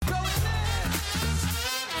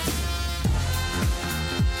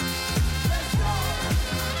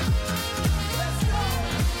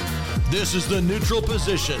This is The Neutral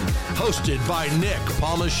Position, hosted by Nick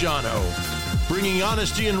Palmisano, bringing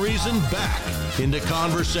honesty and reason back into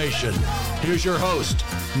conversation. Here's your host,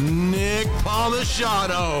 Nick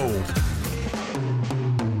Palmisano.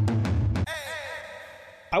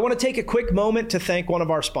 I want to take a quick moment to thank one of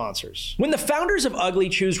our sponsors. When the founders of Ugly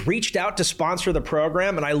Chews reached out to sponsor the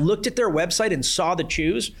program and I looked at their website and saw the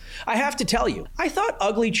chews, I have to tell you, I thought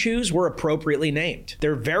Ugly Chews were appropriately named.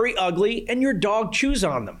 They're very ugly and your dog chews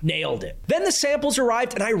on them. Nailed it. Then the samples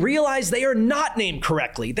arrived and I realized they are not named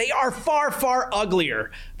correctly. They are far, far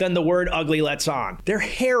uglier than the word ugly lets on. They're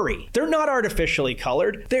hairy. They're not artificially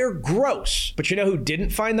colored. They're gross. But you know who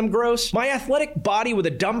didn't find them gross? My athletic body with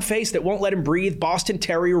a dumb face that won't let him breathe, Boston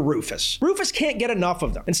Terrier Rufus. Rufus can't get enough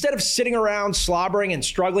of them. Instead of sitting around slobbering and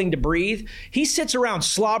struggling to breathe, he sits around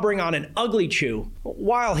slobbering on an ugly chew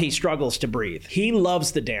while he struggles to breathe. He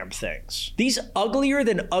loves the damn things. These uglier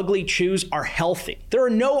than ugly chews are healthy. There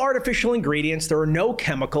are no artificial ingredients. There are no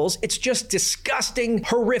chemicals. It's just disgusting,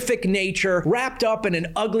 horrific nature wrapped up in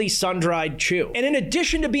an ugly sun-dried chew. And in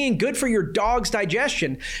addition to being good for your dog's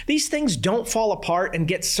digestion, these things don't fall apart and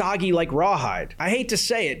get soggy like rawhide. I hate to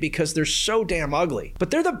say it because they're so damn ugly,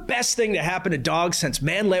 but they're the best thing to happen to dogs since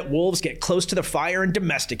man let wolves get close to the fire and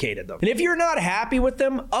domesticated them. And if you're not happy with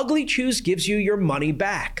them, Ugly Chews gives you your money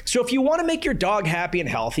back. So if you want to make your dog happy and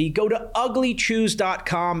healthy, go to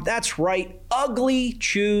uglychews.com. That's right,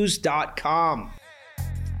 uglychews.com.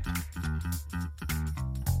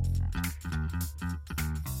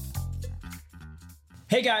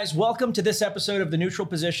 Hey guys, welcome to this episode of The Neutral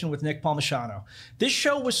Position with Nick Palmisano. This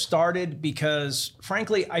show was started because,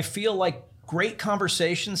 frankly, I feel like great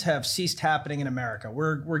conversations have ceased happening in America.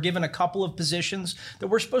 We're given a couple of positions that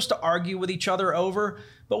we're supposed to argue with each other over,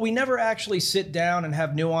 but we never actually sit down and have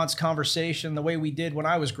nuanced conversation the way we did when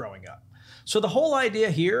I was growing up. So the whole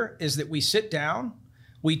idea here is that we sit down,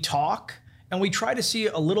 we talk, and we try to see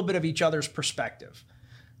a little bit of each other's perspective.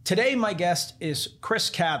 Today, my guest is Chris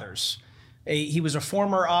Cathers. He was a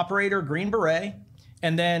former operator, Green Beret,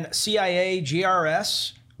 and then CIA,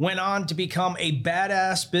 GRS, went on to become a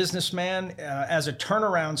badass businessman as a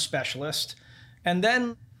turnaround specialist. And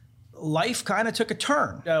then life kind of took a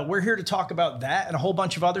turn. We're here to talk about that and a whole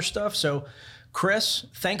bunch of other stuff. So Chris,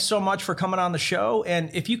 thanks so much for coming on the show. And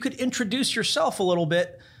if you could introduce yourself a little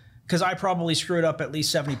bit, because I probably screwed up at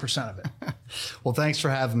least 70% of it. Well, thanks for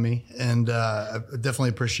having me. And I definitely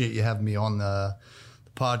appreciate you having me on the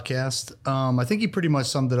podcast. I think you pretty much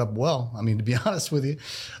summed it up well. I mean, to be honest with you,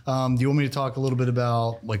 do you want me to talk a little bit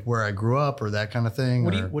about like where I grew up or that kind of thing?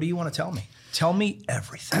 What do you want to tell me? Tell me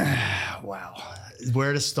everything. Wow.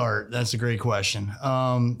 Where to start? That's a great question.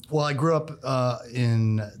 Well, I grew up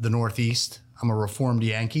in the Northeast. I'm a Reformed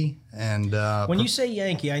Yankee. And when you say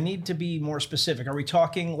Yankee, I need to be more specific. Are we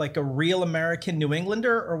talking like a real American New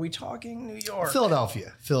Englander, or are we talking New York?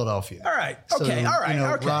 Philadelphia. All right. Okay. So, all right.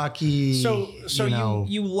 Okay. Rocky. So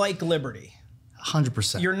you like liberty.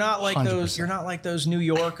 100%. You're not like 100%. You're not like those New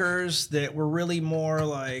Yorkers that were really more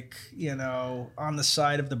like, on the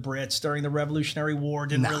side of the Brits during the Revolutionary War.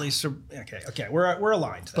 Okay. We're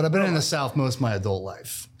aligned. But I've been in the South most of my adult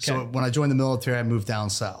life. Okay. So when I joined the military, I moved down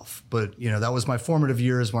south. But that was my formative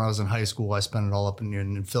years when I was in high school. I spent it all up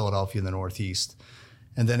in Philadelphia in the Northeast,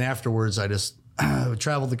 and then afterwards, I just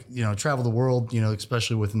traveled the world.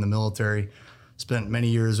 Especially within the military. Spent many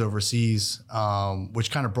years overseas, which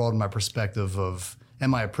kind of broadened my perspective and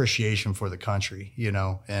my appreciation for the country,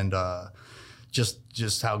 and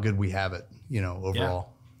just how good we have it,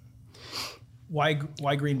 overall. Yeah.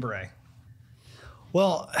 Why Green Beret?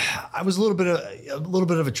 Well, I was a little bit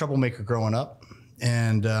of a troublemaker growing up,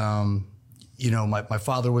 and my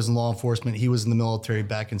father was in law enforcement. He was in the military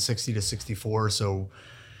back in '60 to '64, so.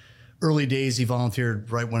 Early days, he volunteered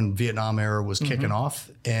right when Vietnam era was kicking off,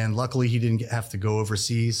 and luckily he didn't have to go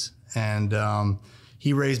overseas. And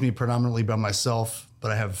he raised me predominantly by myself, but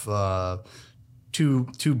I have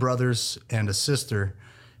two brothers and a sister,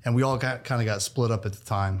 and we all kind of got split up at the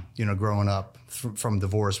time, growing up from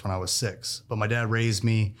divorce when I was 6. But my dad raised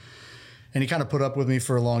me, and he kind of put up with me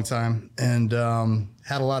for a long time, and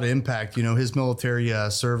had a lot of impact. His military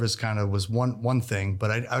service kind of was one thing, but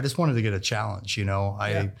I just wanted to get a challenge.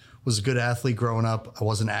 I was a good athlete growing up. I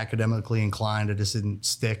wasn't academically inclined. I just didn't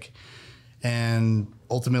stick. And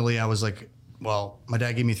ultimately, I was like, well, my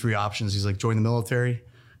dad gave me 3 options. He's like, join the military,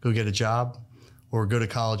 go get a job, or go to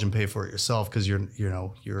college and pay for it yourself because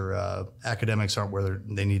your academics aren't where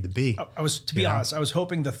they need to be. To be honest, I was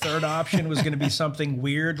hoping the third option was going to be something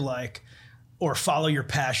weird like, or follow your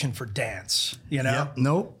passion for dance. Yep,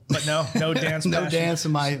 nope. But no dance. There's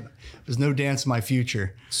no dance in my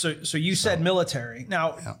future. So you said military.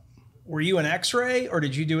 Now, were you an X-ray or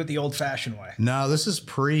did you do it the old-fashioned way? No, this is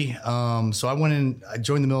pre. So I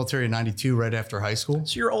joined the military in 92 right after high school.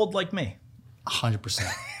 So you're old like me.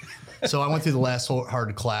 100%. So I went through the last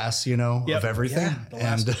hard class, of everything.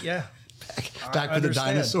 Back with the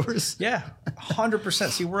dinosaurs. Yeah, 100%.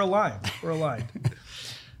 See, we're aligned.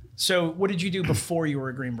 So what did you do before you were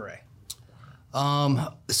a Green Beret?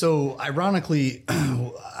 So ironically,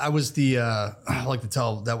 I was I like to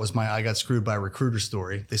tell that was I got screwed by a recruiter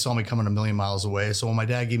story. They saw me coming a million miles away. So when my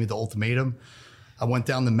dad gave me the ultimatum, I went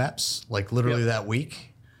down the MEPS like literally that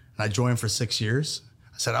week, and I joined for 6 years.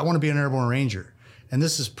 I said, I want to be an airborne ranger. And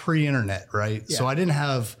this is pre-internet, right? Yeah. So I didn't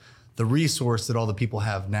have the resource that all the people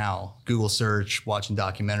have now, Google search, watching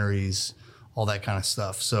documentaries, all that kind of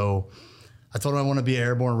stuff. So I told them I want to be an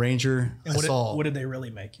airborne ranger. And what did they really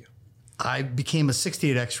make you? I became a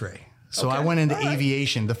 68 X-ray. So I went into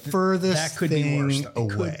aviation, the furthest thing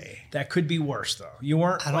away. That could be worse, though. You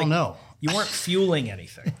weren't. I don't know. You weren't fueling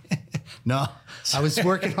anything. No, I was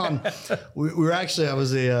working on. I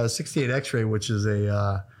was a 68 X-ray, which is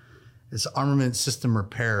it's armament system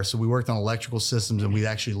repair. So we worked on electrical systems, and we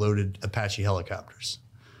actually loaded Apache helicopters.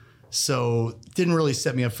 So it didn't really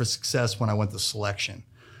set me up for success when I went to selection.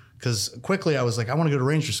 Because quickly I was like, I want to go to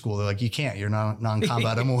Ranger school. They're like, you can't. You're not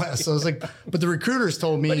non-combat MOS. So I was like, but the recruiters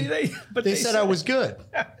told me, they said I was good.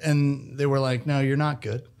 And they were like, no, you're not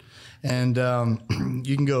good. And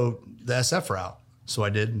you can go the SF route. So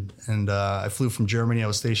I did. And I flew from Germany. I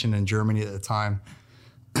was stationed in Germany at the time.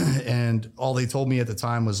 And all they told me at the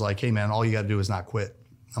time was like, hey, man, all you got to do is not quit.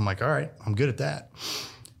 I'm like, all right, I'm good at that.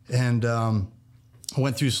 And I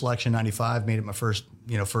went through selection 95, made it my first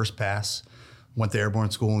pass. Went to airborne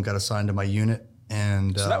school and got assigned to my unit.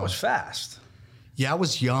 And so that was fast. Yeah, I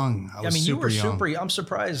was young. I mean, you were super young. I'm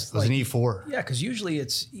surprised. I was an E4. Yeah, because usually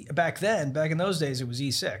it's back in those days, it was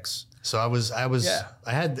E6. So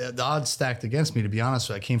I had the odds stacked against me, to be honest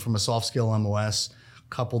with you. I came from a soft skill MOS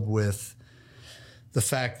coupled with the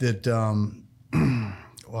fact that,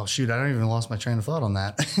 well, shoot, I don't even lost my train of thought on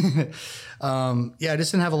that. I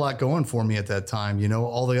just didn't have a lot going for me at that time.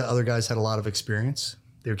 All the other guys had a lot of experience.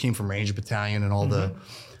 They came from Ranger Battalion and all the,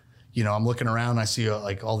 I'm looking around, I see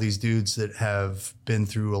like all these dudes that have been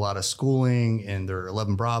through a lot of schooling and they're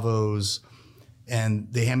 11 Bravos, and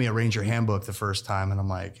they hand me a Ranger handbook the first time, and I'm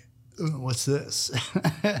like, what's this?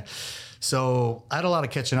 So I had a lot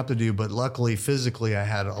of catching up to do, but luckily physically I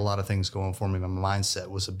had a lot of things going for me. My mindset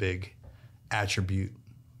was a big attribute.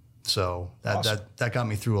 So that got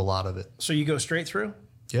me through a lot of it. So you go straight through?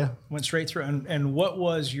 Yeah. Went straight through. And what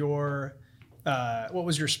was your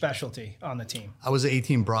specialty on the team? I was an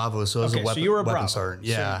 18 Bravo, so I was a weapon sergeant.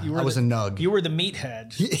 Yeah, so I was a nug. You were the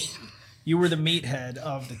meathead. You were the meathead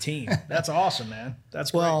of the team. That's awesome, man.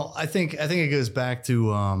 That's great. Well, I think it goes back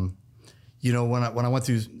to when I went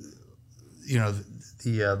through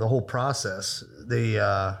the whole process.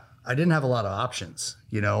 I didn't have a lot of options.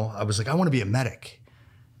 I was like, I want to be a medic.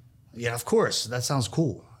 Yeah, of course, that sounds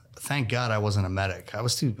cool. Thank God I wasn't a medic. I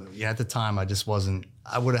was too, at the time I just wasn't,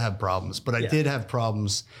 I would have had problems, but I did have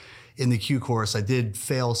problems in the Q course. I did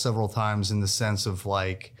fail several times in the sense of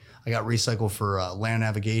like, I got recycled for land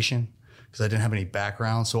navigation because I didn't have any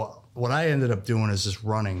background. So what I ended up doing is just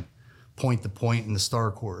running point to point in the STAR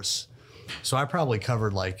course. So I probably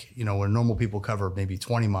covered like, when normal people cover maybe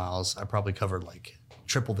 20 miles, I probably covered like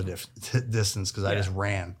triple the distance because I just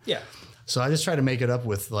ran. Yeah. So I just try to make it up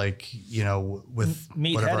with like, with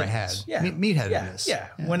whatever I had. Yeah. Meatheadedness. Yeah.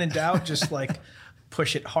 When in doubt, just like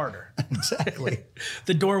push it harder. Exactly.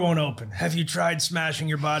 The door won't open. Have you tried smashing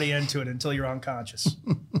your body into it until you're unconscious?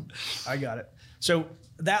 I got it. So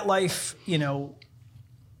that life,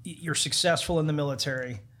 you're successful in the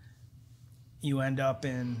military. You end up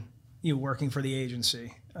working for the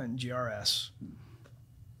agency in GRS.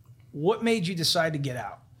 What made you decide to get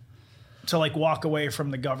out? To like walk away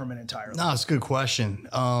from the government entirely? No, it's a good question.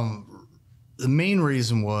 The main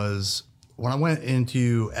reason was when I went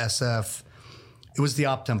into SF, it was the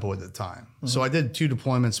op tempo at the time. Mm-hmm. So I did 2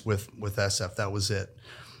 deployments with SF. That was it.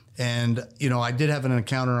 And, I did have an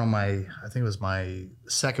encounter on I think it was my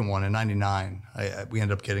second one in 99. We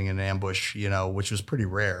ended up getting an ambush, which was pretty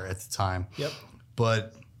rare at the time. Yep.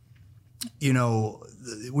 But, we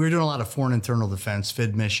were doing a lot of foreign internal defense,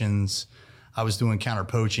 FID missions. I was doing counter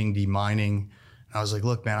poaching, demining. And I was like,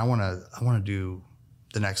 look, man, I want to do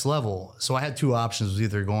the next level. So I had 2 options. It was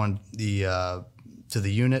either going to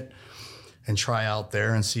the unit and try out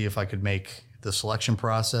there and see if I could make the selection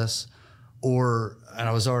process, and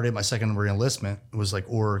I was already at my second re-enlistment. It was like,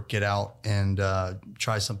 or get out and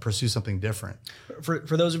pursue something different.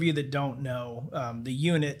 For those of you that don't know, the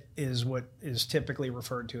unit is what is typically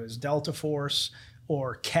referred to as Delta Force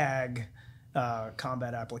or CAG,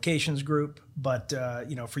 Combat Applications Group. But,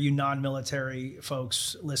 for you non-military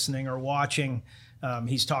folks listening or watching,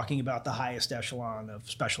 he's talking about the highest echelon of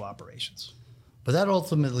special operations. But that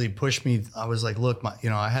ultimately pushed me. I was like, look,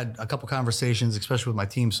 I had a couple conversations, especially with my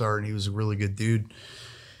team sergeant. He was a really good dude.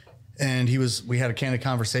 And we had a candid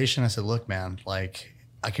conversation. I said, look, man, like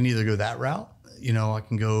I can either go that route, I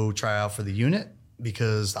can go try out for the unit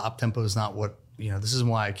because the op tempo is not what, this is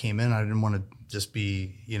why I came in. I didn't want to just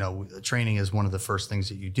be, training is one of the first things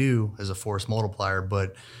that you do as a force multiplier.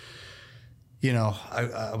 But,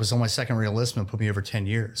 I was on my second re-enlistment, put me over 10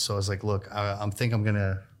 years. So I was like, look, I'm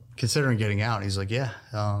considering getting out. And he's like, yeah,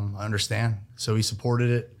 I understand. So he supported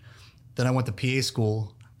it. Then I went to PA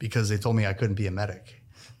school because they told me I couldn't be a medic.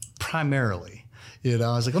 Primarily, I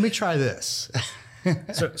was like, let me try this.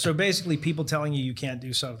 So basically people telling you can't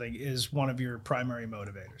do something is one of your primary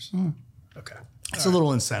motivators. Okay. It's a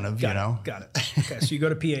little incentive, Got it. Okay. So you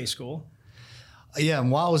go to PA school. Yeah.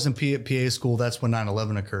 And while I was in PA school, that's when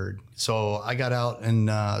 9/11 occurred. So I got out in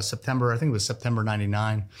September, I think it was September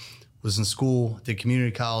 99, was in school, did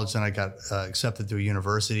community college, and I got accepted to a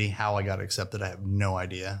university. How I got accepted, I have no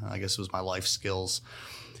idea. I guess it was my life skills.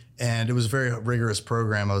 And it was a very rigorous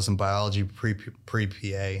program. I was in biology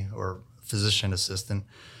pre-PA or physician assistant.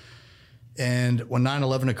 And when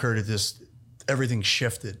 9/11 occurred, everything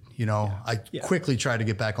shifted. I quickly tried to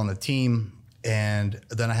get back on the team. And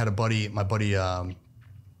then I had my buddy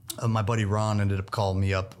Ron ended up calling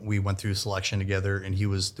me up. We went through selection together and he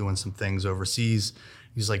was doing some things overseas.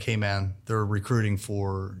 He's like, hey man, they're recruiting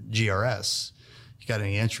for GRS. You got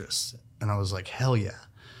any interest? And I was like, hell yeah.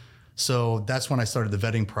 So that's when I started the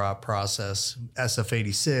vetting process,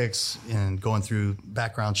 SF-86, and going through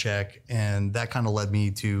background check. And that kind of led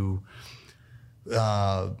me to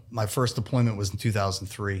my first deployment was in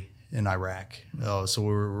 2003 in Iraq. So we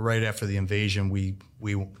were right after the invasion. We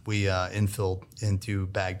infilled into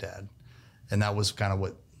Baghdad. And that was kind of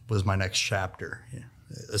what was my next chapter,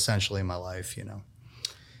 essentially in my life,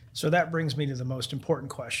 So that brings me to the most important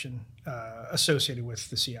question associated with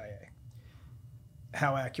the CIA.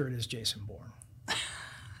 How accurate is Jason Bourne?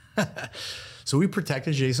 So we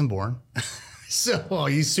protected Jason Bourne. So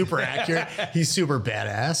he's super accurate. He's super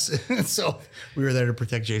badass. So we were there to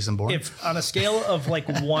protect Jason Bourne. If on a scale of like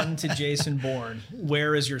 1 to Jason Bourne,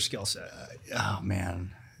 where is your skill set? Oh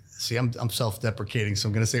man. See, I'm self-deprecating, so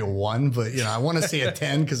I'm going to say a 1, but I want to say a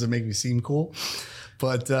 10 because it makes me seem cool.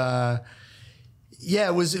 But yeah,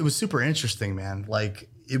 it was super interesting, man. Like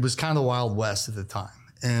it was kind of the Wild West at the time.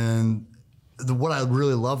 And what I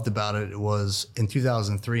really loved about it was in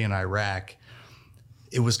 2003 in Iraq,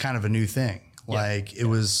 it was kind of a new thing. Like there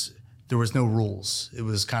was no rules. It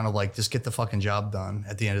was kind of like, just get the fucking job done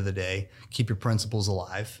at the end of the day, keep your principles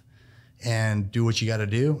alive and do what you got to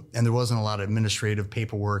do. And there wasn't a lot of administrative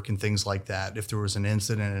paperwork and things like that. If there was an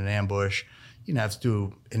incident, an ambush, you have to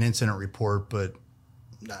do an incident report, but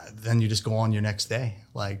then you just go on your next day,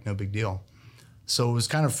 like no big deal. So it was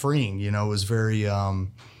kind of freeing, it was very, it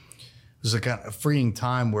was a kind of freeing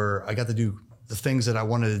time where I got to do the things that I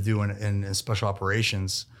wanted to do in special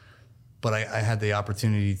operations, but I had the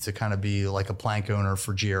opportunity to kind of be like a plank owner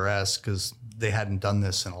for GRS because they hadn't done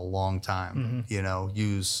this in a long time,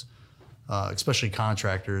 use especially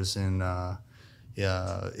contractors in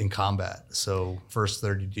combat. So first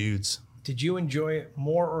 30 dudes. Did you enjoy it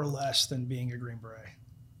more or less than being a Green Beret?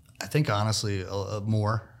 I think honestly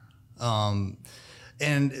more. And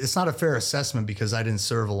it's not a fair assessment because I didn't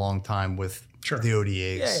serve a long time with the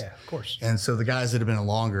ODAs. Yeah, of course. And so the guys that have been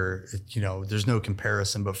longer, there's no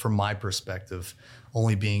comparison. But from my perspective,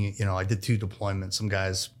 only being, I did 2 deployments. Some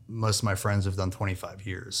guys, most of my friends have done 25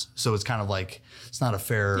 years. So it's kind of like, it's not a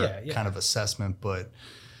fair kind of assessment, but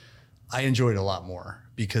I enjoyed it a lot more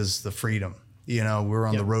because the freedom, we're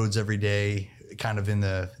on the roads every day, kind of in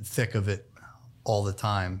the thick of it all the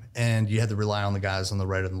time. And you had to rely on the guys on the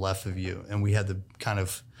right and left of you. And we had to kind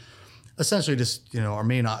of essentially just, our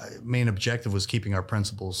main objective was keeping our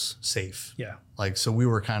principals safe. Yeah. Like, so we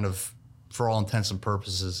were kind of, for all intents and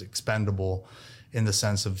purposes, expendable in the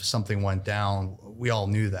sense of something went down. We all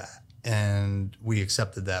knew that. And we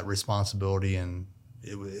accepted that responsibility and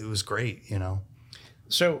it was great,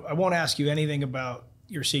 So I won't ask you anything about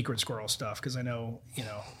your secret squirrel stuff because I know,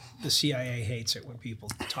 the CIA hates it when people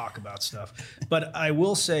talk about stuff. But I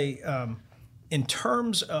will say, in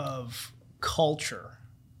terms of culture,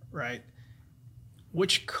 right?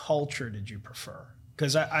 Which culture did you prefer?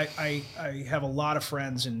 Because I have a lot of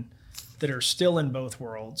friends that are still in both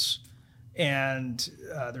worlds, and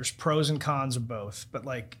there's pros and cons of both. But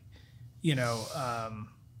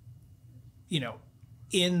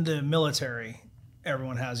in the military,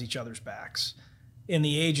 everyone has each other's backs. in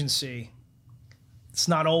the agency, it's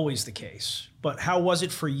not always the case. But how was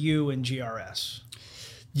it for you in GRS?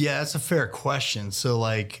 Yeah, that's a fair question. So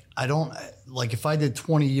like, I don't like if I did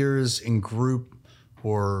 20 years in group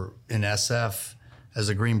or in SF as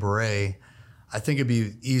a Green Beret, I think it'd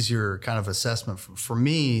be easier kind of assessment. For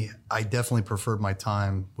me, I definitely preferred my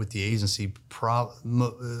time with the agency.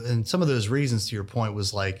 And some of those reasons, to your point,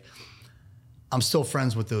 was like, I'm still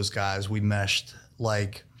friends with those guys. We meshed.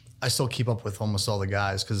 Like, I still keep up with almost all the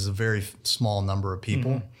guys because it's a very small number of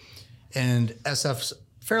people. Mm-hmm. And SF's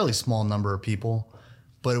fairly small number of people,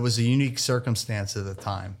 but it was a unique circumstance at the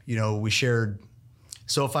time. You know, we shared.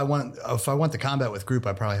 So if I went to combat with group,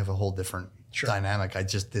 I probably have a whole different dynamic. I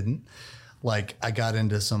just didn't. Like, I got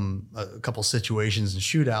into a couple situations and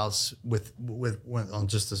shootouts with on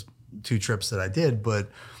just the 2 trips that I did, but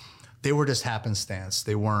they were just happenstance.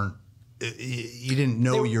 They weren't. You didn't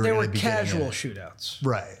know you were going to be casual shootouts,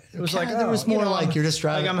 right? It was like there was more like you're just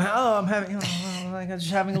driving. Like I'm having, like I'm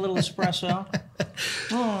just having a little espresso.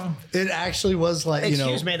 It actually was like,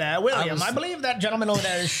 excuse me, there, William. I believe that gentleman over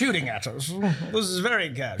there is shooting at us. This is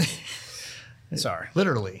very casual. Sorry,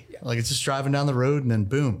 literally, like it's just driving down the road and then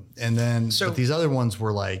boom, and then. But these other ones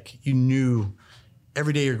were like you knew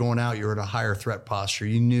every day you're going out, you're at a higher threat posture.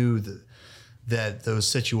 You knew that those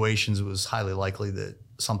situations, it was highly likely that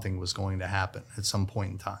something was going to happen at some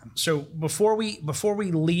point in time. So before we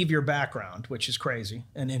leave your background, which is crazy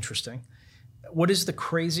and interesting, what is the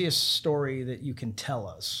craziest story that you can tell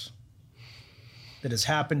us that has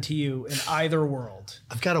happened to you in either world?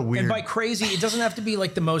 I've got a weird... And by crazy, it doesn't have to be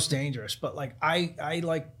like the most dangerous, but like I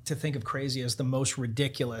like to think of crazy as the most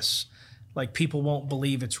ridiculous, like people won't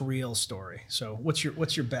believe it's real story. So what's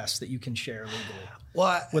your best that you can share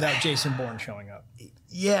legally without Jason Bourne showing up?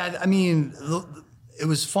 Yeah, I mean... It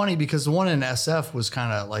was funny because the one in SF was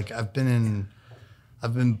kind of like I've been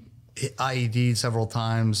IED'd several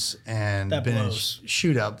times and that been blows. in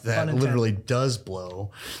shoot up that literally does blow.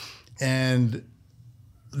 And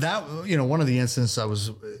that, one of the incidents I was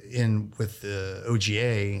in with the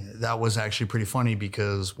OGA, that was actually pretty funny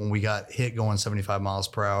because when we got hit going 75 miles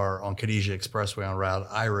per hour on Khadijah Expressway on Route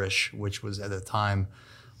Irish, which was at the time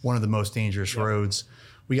one of the most dangerous roads,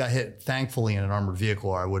 we got hit thankfully in an armored vehicle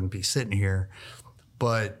or I wouldn't be sitting here.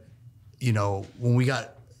 But, when we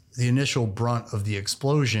got the initial brunt of the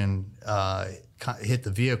explosion hit the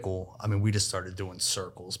vehicle, I mean, we just started doing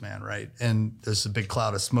circles, man, right? And there's a big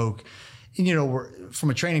cloud of smoke. And, from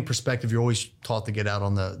a training perspective, you're always taught to get out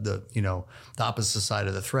on the opposite side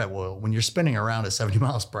of the threat. Well, when you're spinning around at 70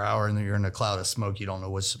 miles per hour and you're in a cloud of smoke, you don't know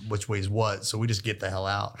which way's what. So we just get the hell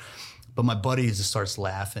out. But my buddy just starts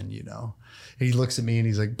laughing, And he looks at me and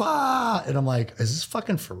he's like, bah! And I'm like, is this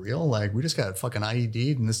fucking for real? Like, we just got fucking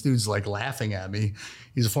IED'd and this dude's like laughing at me.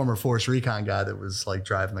 He's a former Force Recon guy that was like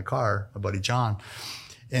driving the car, my buddy John.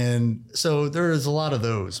 And so there's a lot of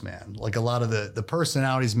those, man. Like a lot of the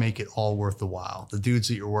personalities make it all worth the while. The dudes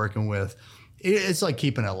that you're working with, it's like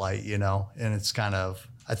keeping it light, And it's kind of,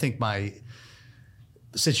 I think my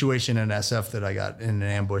situation in SF that I got in an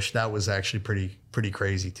ambush, that was actually pretty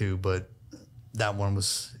crazy too. But that one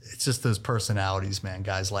was, it's just those personalities, man,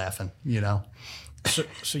 guys laughing,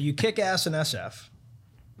 So you kick ass in SF,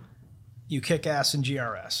 you kick ass in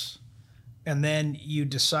GRS, and then you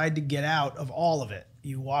decide to get out of all of it.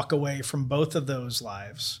 You walk away from both of those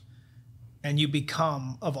lives and you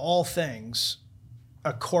become, of all things,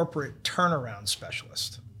 a corporate turnaround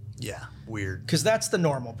specialist. Yeah, weird. Because that's the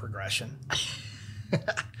normal progression.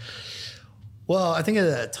 Well, I think at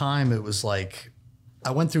that time it was like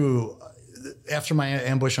I went through after my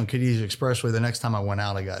ambush on Khadijah Expressway. The next time I went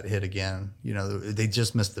out, I got hit again. They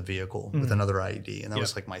just missed the vehicle with another IED, and that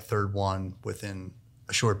was like my third one within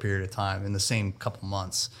a short period of time in the same couple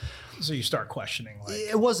months. So you start questioning. Like,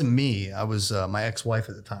 it wasn't me. I was my ex-wife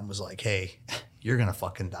at the time was like, "Hey, you're gonna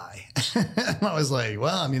fucking die." And I was like,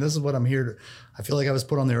 "Well, I mean, this is what I'm here to." I feel like I was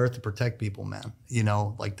put on the earth to protect people, man.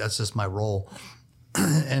 Like that's just my role.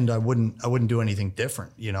 And I wouldn't do anything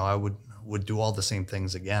different. I would do all the same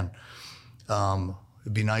things again.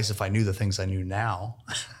 It'd be nice if I knew the things I knew now,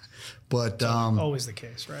 but always the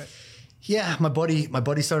case, right? Yeah, my buddy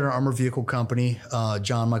started an armored vehicle company.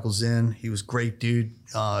 John Michael Zinn, he was a great dude.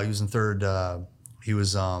 He was in third. He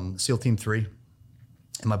was SEAL Team 3,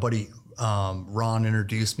 and my buddy Ron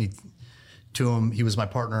introduced me to him. He was my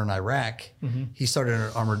partner in Iraq. Mm-hmm. He started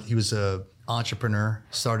an armored. He was a entrepreneur,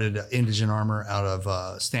 started Indigent Armor out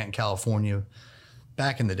of Stanton, California.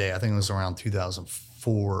 Back in the day, I think it was around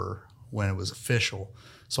 2004 when it was official.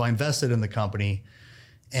 So I invested in the company,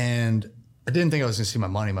 and I didn't think I was going to see my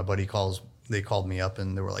money. My buddy they called me up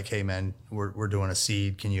and they were like, "Hey man, we're doing a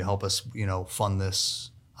seed. Can you help us, fund this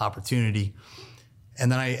opportunity?"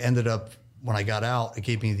 And then I ended up, when I got out, it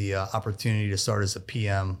gave me the opportunity to start as a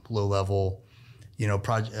PM, low level,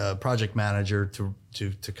 project manager to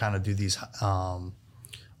kind of do these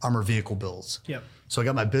armor vehicle builds. Yep. So I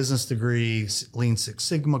got my business degree, Lean Six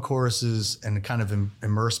Sigma courses, and kind of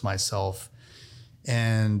immersed myself.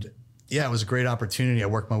 And yeah, it was a great opportunity. I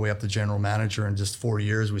worked my way up to general manager. In just 4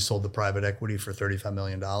 years, we sold the private equity for $35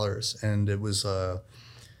 million. And it was a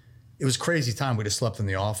crazy time. We just slept in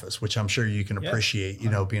the office, which I'm sure you can appreciate,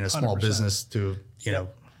 being a small 100%. business to,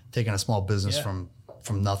 taking a small business from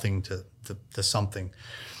nothing to something.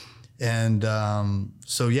 And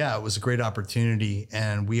so, yeah, it was a great opportunity.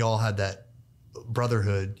 And we all had that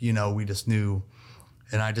brotherhood, we just knew.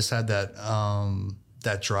 And I just had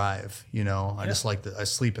that drive, I just I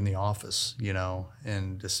sleep in the office,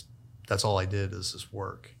 and just, that's all I did is just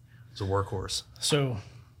work. It's a workhorse. So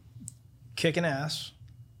kicking ass,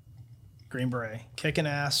 Green Beret, kicking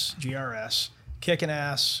ass, GRS, kicking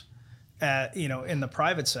ass at, in the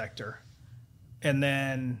private sector. And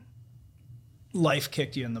then life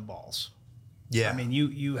kicked you in the balls. Yeah. I mean,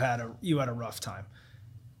 you had a rough time.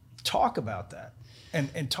 Talk about that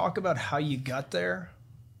and talk about how you got there.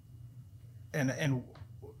 And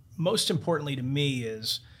most importantly to me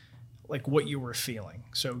is like what you were feeling.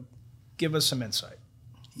 So give us some insight.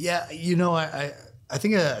 Yeah. I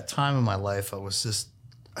think at a time in my life,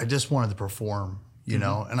 I just wanted to perform, and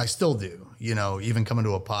I still do, even coming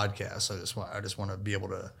to a podcast, I just want to be able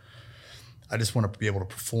to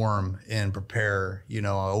perform and prepare, I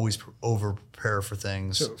always over prepare for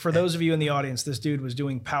things. So for those of you in the audience, this dude was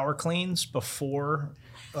doing power cleans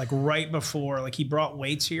right before, he brought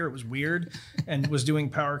weights here. It was weird, and was doing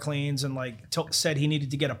power cleans and said he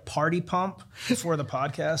needed to get a party pump before the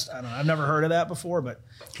podcast. I don't know. I've never heard of that before, but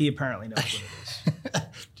he apparently knows what it is.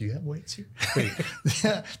 Do you have weights here? Wait,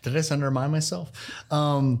 did I just undermine myself?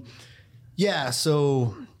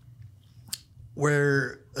 So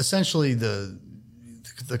where essentially the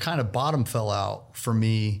kind of bottom fell out for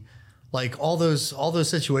me, all those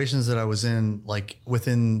situations that I was in,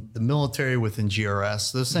 within the military, within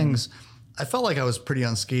GRS, those things, I felt like I was pretty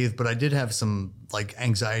unscathed, but I did have some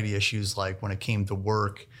anxiety issues, when it came to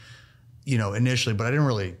work, initially, but I didn't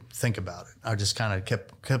really think about it. I just kind of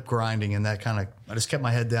kept grinding, and I just kept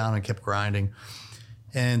my head down and kept grinding.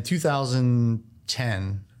 And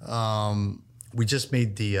 2010, we just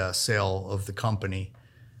made the sale of the company.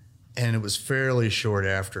 And it was fairly short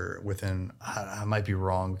after, I might be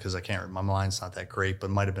wrong because my mind's not that great, but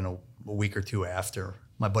it might have been a week or two after.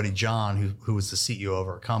 My buddy John, who was the CEO of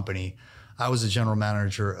our company, I was the general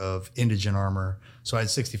manager of Indigent Armor. So I had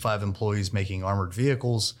 65 employees making armored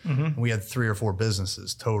vehicles. Mm-hmm. And we had 3 or 4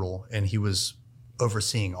 businesses total. And he was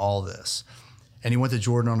overseeing all this. And he went to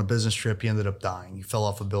Jordan on a business trip. He ended up dying. He fell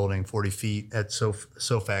off a building 40 feet at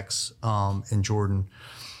Sofex in Jordan.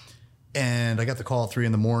 And I got the call at 3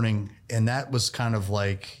 a.m. And that was kind of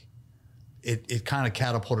it kind of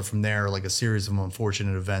catapulted from there, a series of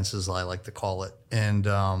unfortunate events, as I like to call it. And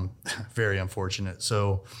very unfortunate.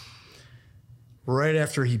 So right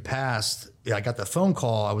after he passed, I got the phone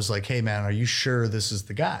call. I was like, hey, man, are you sure this is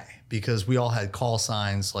the guy? Because we all had call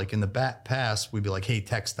signs. In the past, we'd be like, hey,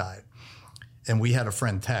 Tex died. And we had a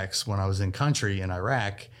friend, Tex, when I was in country in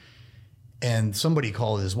Iraq. And somebody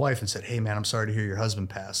called his wife and said, hey, man, I'm sorry to hear your husband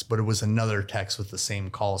passed. But it was another text with the same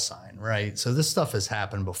call sign, right? So this stuff has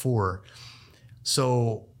happened before.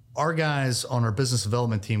 So our guys on our business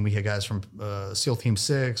development team, we had guys from SEAL Team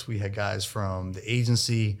 6. We had guys from the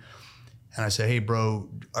agency. And I said, hey, bro,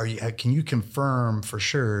 can you confirm for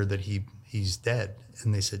sure that he's dead?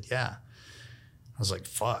 And they said, yeah. I was like,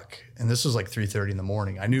 fuck. And this was 3:30 in the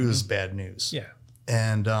morning. I knew it was bad news. Yeah.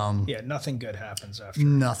 And nothing good happens after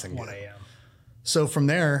 1 a.m. So from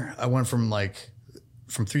there, I went from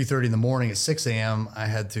 3:30 in the morning at 6 a.m. I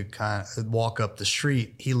had to kind of walk up the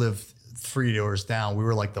street. He lived 3 doors down. We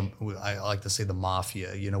were I like to say the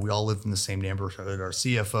mafia. We all lived in the same neighborhood. Our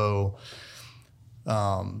CFO,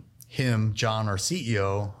 him, John, our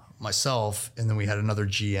CEO, myself, and then we had another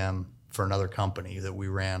GM for another company that we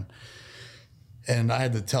ran. And I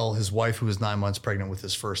had to tell his wife, who was 9 months pregnant with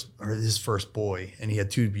his first boy, and he had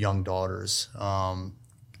 2 young daughters,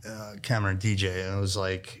 Cameron and DJ, and it was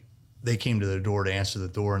they came to the door to answer the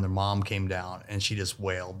door, and their mom came down, and she just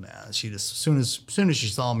wailed, man. She just, as soon as she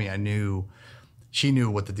saw me, she knew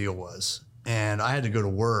what the deal was. And I had to go to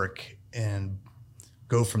work and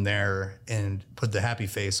go from there and put the happy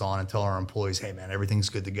face on and tell our employees, hey, man, everything's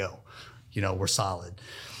good to go. We're solid.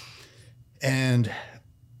 And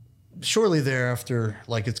shortly thereafter,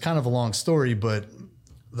 it's kind of a long story, but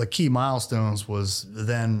the key milestones was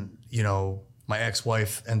then, my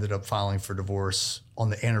ex-wife ended up filing for divorce on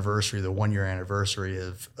the anniversary, the 1-year anniversary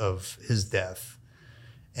of his death.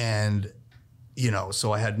 And,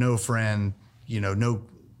 so I had no friend,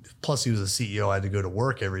 plus he was a CEO. I had to go to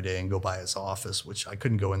work every day and go by his office, which I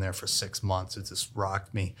couldn't go in there for 6 months. It just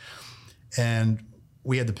rocked me. And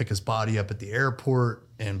we had to pick his body up at the airport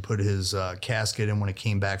and put his casket in when it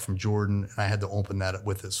came back from Jordan. And I had to open that up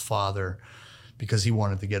with his father because he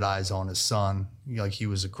wanted to get eyes on his son. He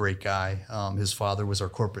was a great guy. His father was our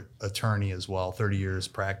corporate attorney as well, 30 years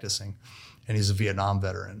practicing. And he's a Vietnam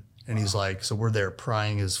veteran. And he's like, so we're there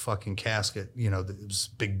prying his fucking casket, this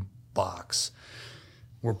big box.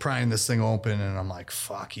 We're prying this thing open and I'm like,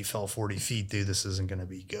 fuck, he fell 40 feet, dude. This isn't going to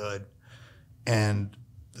be good. And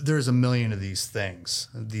there's a million of these things.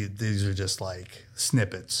 These are just like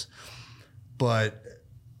snippets. But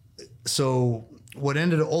so what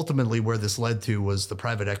ended ultimately where this led to was the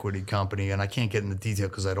private equity company. And I can't get into detail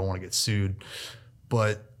because I don't want to get sued.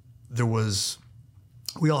 But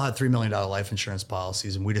we all had $3 million life insurance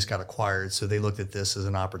policies and we just got acquired. So they looked at this as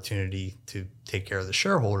an opportunity to take care of the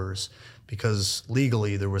shareholders because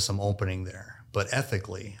legally there was some opening there. But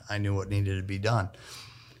ethically, I knew what needed to be done.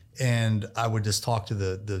 And I would just talk to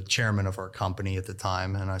the chairman of our company at the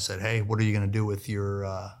time. And I said, hey, what are you going to do with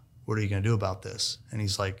what are you going to do about this? And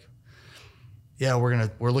he's like, yeah,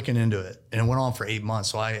 we're looking into it. And it went on for 8 months.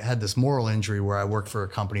 So I had this moral injury where I worked for a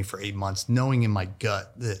company for 8 months, knowing in my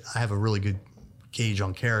gut that I have a really good gauge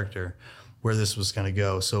on character where this was going to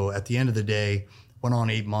go. So at the end of the day, went on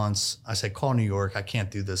 8 months. I said, call New York. I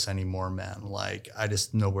can't do this anymore, man. I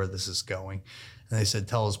just know where this is going. And they said,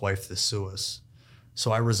 tell his wife to sue us.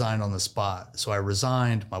 So I resigned on the spot. So I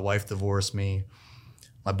resigned. My wife divorced me.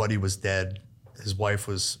 My buddy was dead. His wife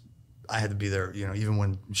I had to be there, even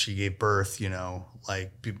when she gave birth,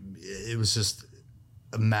 it was just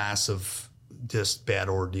a massive, just bad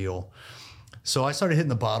ordeal. So I started hitting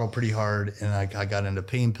the bottle pretty hard and I got into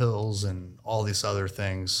pain pills and all these other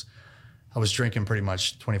things. I was drinking pretty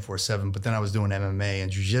much 24/7, but then I was doing MMA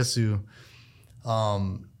and jiu-jitsu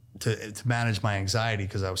to manage my anxiety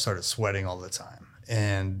because I started sweating all the time.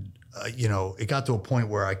 And, it got to a point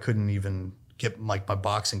where I couldn't even get, my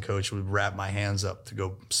boxing coach would wrap my hands up to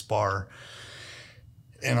go spar.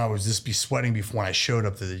 And I would just be sweating before when I showed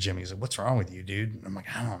up to the gym. He's like, what's wrong with you, dude? And I'm like,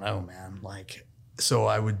 I don't know, man. So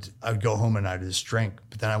I would go home and I'd just drink.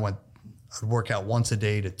 But then I'd work out once a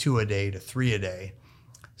day to 2 a day to 3 a day.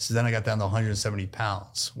 So then I got down to 170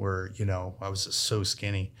 pounds where, I was just so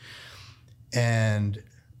skinny. And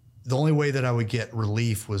the only way that I would get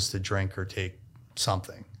relief was to drink or take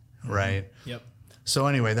something, right? Yep. So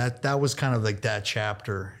anyway, that was kind of like that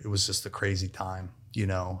chapter. It was just a crazy time,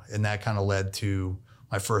 and that kind of led to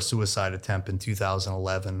my first suicide attempt in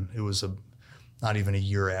 2011. It was not even a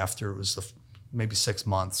year after. It was maybe 6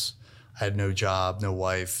 months. I had no job, no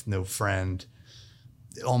wife, no friend.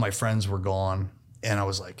 All my friends were gone. And I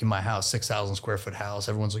was like in my house, 6,000 square foot house.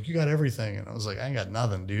 Everyone's like, you got everything. And I was like, I ain't got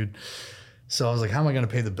nothing, dude. So I was like, how am I going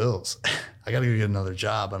to pay the bills? I got to go get another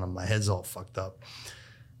job. And my head's all fucked up.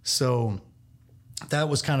 So that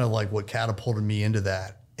was kind of like what catapulted me into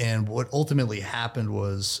that. And what ultimately happened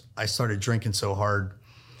was I started drinking so hard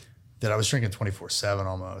that I was drinking 24/7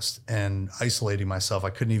 almost and isolating myself.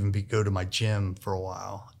 I couldn't even go to my gym for a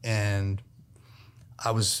while. And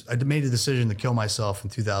I made a decision to kill myself in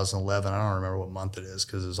 2011. I don't remember what month it is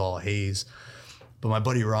because it was all a haze. But my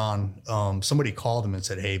buddy Ron, somebody called him and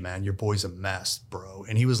said, hey, man, your boy's a mess, bro.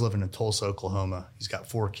 And he was living in Tulsa, Oklahoma. He's got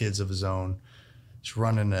 4 kids of his own. He's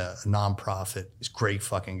running a nonprofit. He's a great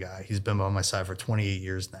fucking guy. He's been by my side for 28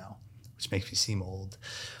 years now, which makes me seem old.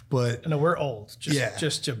 But no, we're old.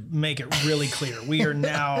 Just to make it really clear, we are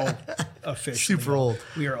now officially super old.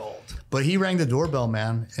 We are old. But he rang the doorbell,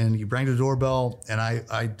 man, and he rang the doorbell, and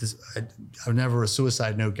I'm never a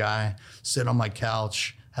suicide note guy. Sit on my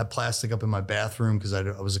couch, had plastic up in my bathroom because I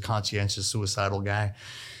was a conscientious suicidal guy.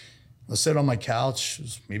 I sat on my couch, it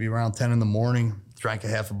was maybe around 10 in the morning, drank a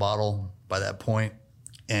half a bottle by that point,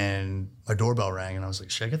 and my doorbell rang, and I was like,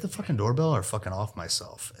 should I get the fucking doorbell or fucking off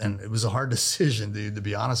myself? And it was a hard decision, dude, to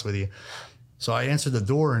be honest with you. So I answered the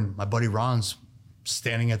door, and my buddy Ron's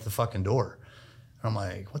standing at the fucking door. And I'm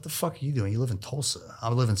like, what the fuck are you doing? You live in Tulsa. I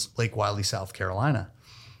live in Lake Wiley, South Carolina.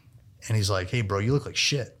 And he's like, hey, bro, you look like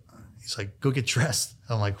shit. He's like, go get dressed.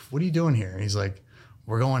 I'm like, what are you doing here? And he's like,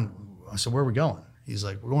 we're going. I said, where are we going? He's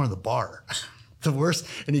like, we're going to the bar. The worst,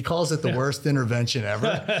 and he calls it the worst intervention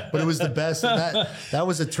ever, but it was the best. That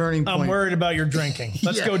was a turning point. I'm worried about your drinking.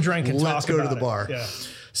 Let's go drink and let's talk go about to the bar. Yeah.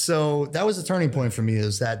 So that was a turning point for me,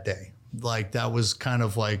 is that day. Like, that was kind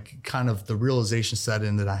of the realization set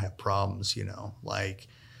in that I had problems,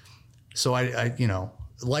 so I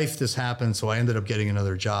life just happened. So I ended up getting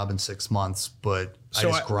another job in 6 months, but I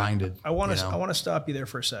just grinded. I want to stop you there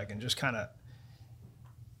for a second. Just kind of,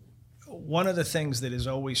 one of the things that is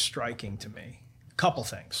always striking to me, a couple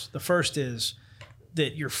things. The first is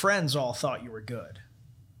that your friends all thought you were good.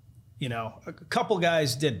 You know, a couple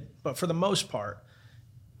guys did, but for the most part,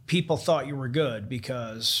 people thought you were good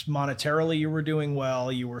because monetarily you were doing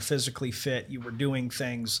well, you were physically fit, you were doing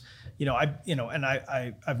things.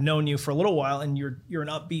 I've known you for a little while, and you're an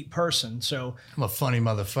upbeat person. So I'm a funny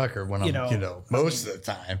motherfucker when I'm most of the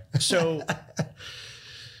time. So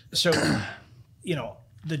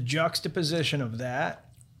the juxtaposition of that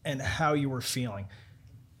and how you were feeling,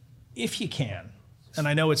 if you can, and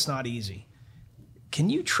I know it's not easy, can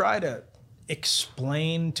you try to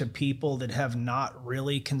explain to people that have not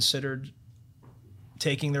really considered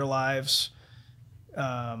taking their lives,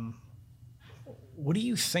 what do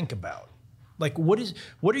you think about? Like, what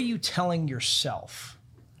are you telling yourself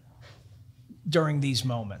during these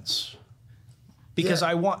moments? Because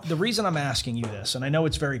the reason I'm asking you this, and I know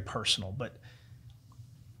it's very personal, but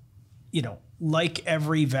like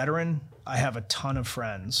every veteran, I have a ton of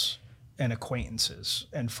friends and acquaintances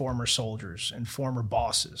and former soldiers and former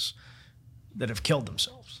bosses that have killed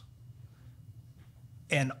themselves.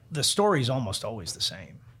 And the story is almost always the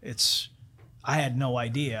same. It's, I had no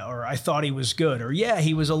idea, or I thought he was good, or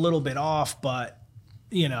he was a little bit off, but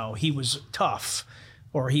he was tough,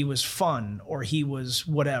 or he was fun, or he was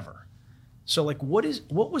whatever. So like, what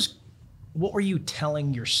were you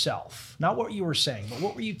telling yourself? Not what you were saying, but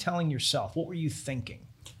what were you telling yourself? What were you thinking?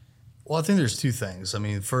 Well, I think there's two things. I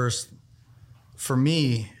mean, first, for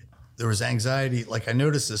me, there was anxiety. Like, I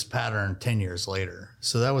noticed this pattern 10 years later.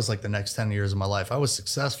 So that was like the next 10 years of my life. I was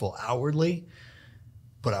successful outwardly,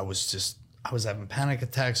 but I was having panic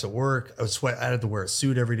attacks at work. I had to wear a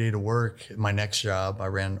suit every day to work. My next job, I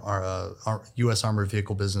ran our U.S. armored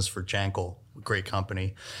vehicle business for Jankel, a great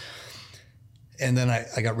company. And then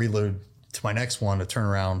I got reloaded to my next one, a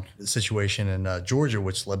turnaround situation in Georgia,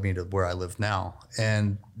 which led me to where I live now.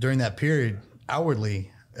 And during that period,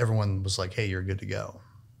 outwardly, everyone was like, hey, you're good to go.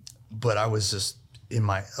 But I was just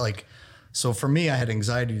so for me, I had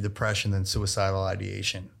anxiety, depression, and suicidal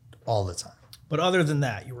ideation all the time. But other than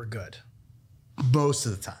that, you were good. Most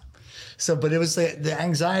of the time. So, but it was the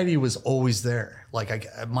anxiety was always there. Like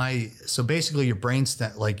so basically your brain,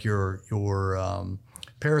 like your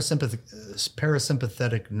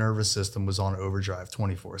parasympathetic nervous system was on overdrive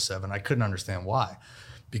 24/7. I couldn't understand why,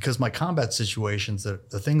 because my combat situations, the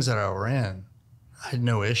things that I were in, I had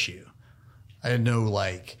no issue. I had no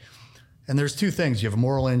and there's two things. You have a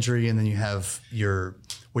moral injury, and then you have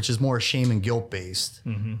which is more shame and guilt based,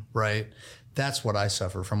 right? That's what I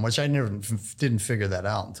suffer from, which I didn't figure that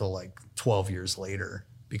out until like 12 years later,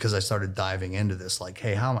 because I started diving into this, like,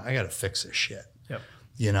 hey, I got to fix this shit. Yep.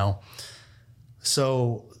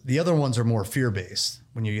 So the other ones are more fear-based.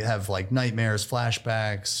 When you have like nightmares,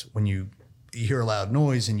 flashbacks, when you hear a loud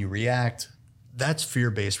noise and you react, that's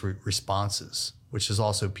fear-based responses, which is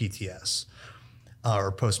also PTS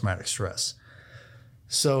or post-traumatic stress.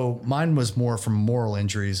 So mine was more from moral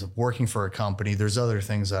injuries of working for a company. There's other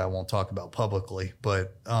things that I won't talk about publicly,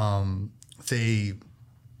 but they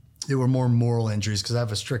were more moral injuries because I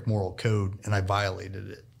have a strict moral code and I violated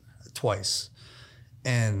it twice.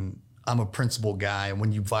 And I'm a principled guy, and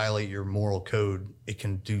when you violate your moral code, it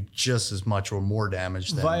can do just as much or more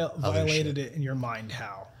damage than violated it in your mind.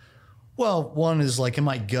 How? Well, one is like in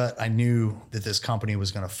my gut, I knew that this company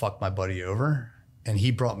was going to fuck my buddy over, and he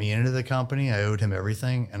brought me into the company. I owed him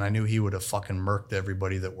everything, and I knew he would have fucking murked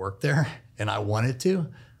everybody that worked there, and I wanted to.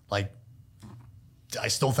 Like, I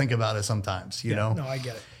still think about it sometimes, you know? No, I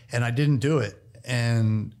get it. And I didn't do it,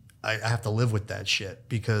 and I have to live with that shit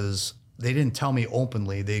because they didn't tell me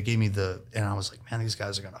openly. They gave me and I was like, man, these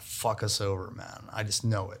guys are going to fuck us over, man. I just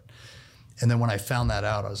know it. And then when I found that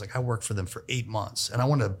out, I was like, I worked for them for 8 months and I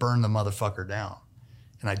wanted to burn the motherfucker down.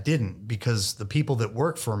 And I didn't, because the people that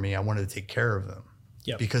worked for me, I wanted to take care of them.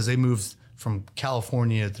 Yep. Because they moved from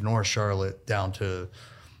California to North Charlotte down to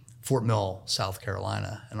Fort Mill, South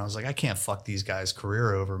Carolina. And I was like, I can't fuck these guys'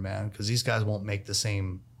 career over, man, because these guys won't make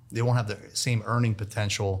they won't have the same earning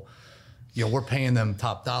potential. We're paying them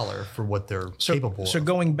top dollar for what they're capable of. So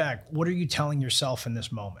going back, what are you telling yourself in this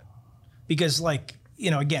moment? Because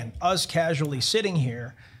again, us casually sitting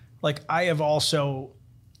here, I have also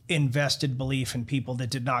invested belief in people that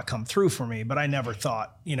did not come through for me, but I never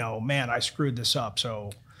thought, man, I screwed this up.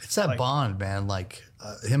 So it's that bond, man.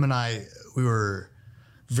 Him and I, we were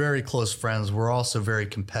very close friends. We're also very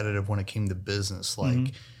competitive when it came to business.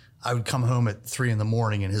 I would come home at 3 a.m.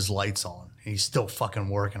 and his light's on. And he's still fucking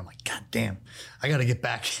working. I'm like, God damn, I got to get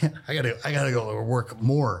back. I got to go work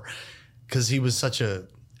more. Cause he was a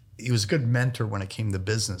good mentor when it came to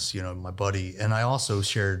business, you know, my buddy. And I also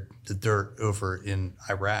shared the dirt over in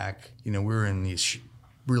Iraq. You know, we were in these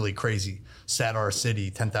really crazy Sadr city,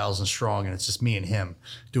 10,000 strong. And it's just me and him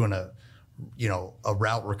doing a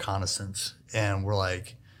route reconnaissance. And we're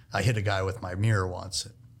like, I hit a guy with my mirror once.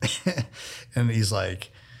 And he's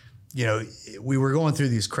like, you know, we were going through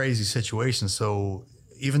these crazy situations. So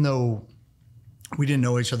even though we didn't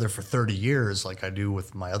know each other for 30 years, like I do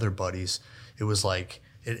with my other buddies, it was like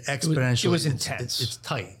it exponentially. It was intense. It's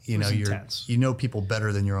tight. You know, you know people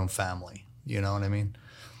better than your own family. You know what I mean?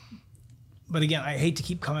 But again, I hate to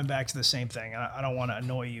keep coming back to the same thing. I don't want to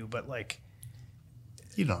annoy you, but like,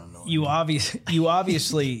 you don't annoy you me. You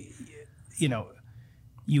obviously, you know,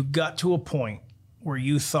 you got to a point where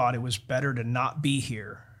you thought it was better to not be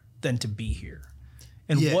here than to be here.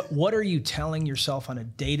 And what are you telling yourself on a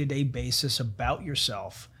day-to-day basis about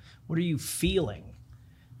yourself? What are you feeling?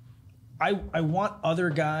 I want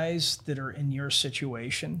other guys that are in your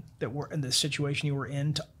situation, that were in the situation you were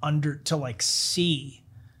in, to like see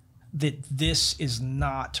that this is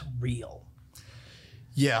not real.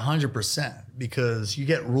 Yeah, 100%. Because you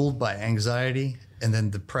get ruled by anxiety and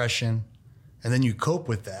then depression, and then you cope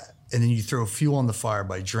with that. And then you throw fuel on the fire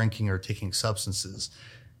by drinking or taking substances.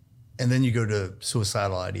 And then you go to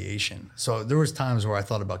suicidal ideation. So there was times where I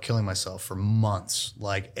thought about killing myself for months,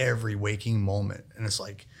 like every waking moment. And it's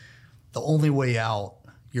like the only way out,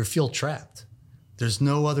 you feel trapped. There's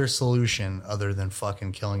no other solution other than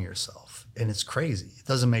fucking killing yourself. And it's crazy. It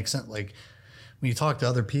doesn't make sense. Like when you talk to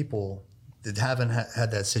other people that haven't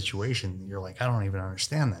had that situation, you're like, I don't even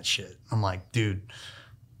understand that shit. I'm like, dude,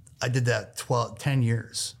 I did that 10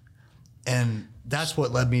 years. And that's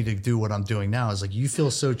what led me to do what I'm doing now. Is like, you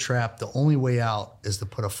feel so trapped. The only way out is to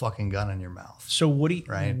put a fucking gun in your mouth. So what do you,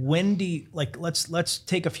 right? When do you, like, let's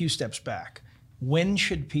take a few steps back. When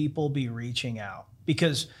should people be reaching out?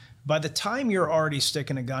 Because by the time you're already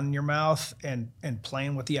sticking a gun in your mouth and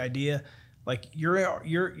playing with the idea, like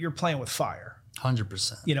you're playing with fire.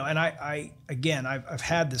 100%. You know, and I've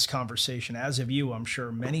had this conversation, as have you, I'm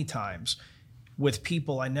sure, many times with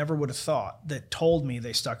people I never would have thought that told me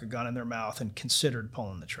they stuck a gun in their mouth and considered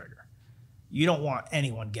pulling the trigger. You don't want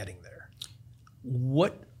anyone getting there.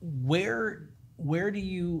 Where do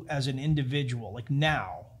you, as an individual, like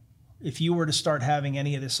now, if you were to start having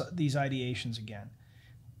any of these ideations again,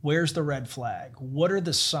 where's the red flag? What are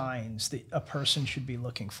the signs that a person should be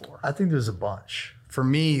looking for? I think there's a bunch. For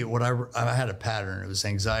me, what I had a pattern. It was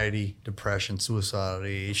anxiety, depression, suicidal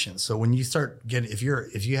ideation. So when you start if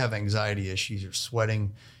you have anxiety issues, you're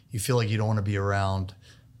sweating, you feel like you don't want to be around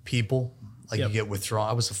people, like you get withdrawn.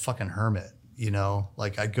 I was a fucking hermit, you know.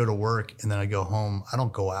 Like I'd go to work and then I'd go home. I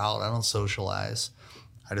don't go out. I don't socialize.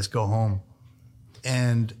 I just go home,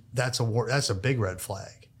 and that's a big red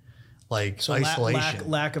flag. Like so isolation,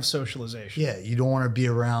 lack of socialization. Yeah, you don't want to be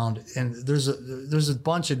around, and there's a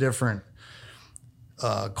bunch of different.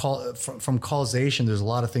 From causation, there's a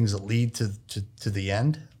lot of things that lead to the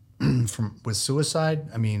end. With suicide,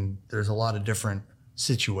 I mean, there's a lot of different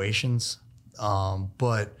situations,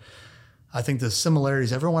 but I think the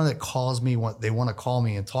similarities. Everyone that calls me, they want to call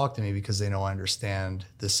me and talk to me because they know I understand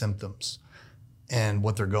the symptoms and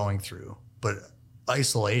what they're going through. But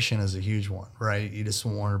isolation is a huge one, right? You just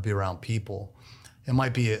don't want to be around people. It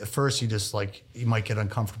might be at first you might get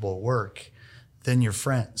uncomfortable at work. Then your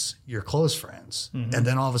friends, your close friends. Mm-hmm. And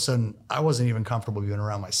then all of a sudden, I wasn't even comfortable being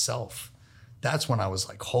around myself. That's when I was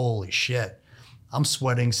like, holy shit. I'm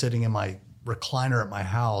sweating, sitting in my recliner at my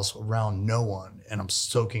house around no one, and I'm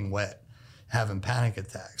soaking wet, having panic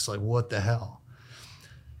attacks. Like, what the hell?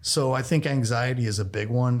 So I think anxiety is a big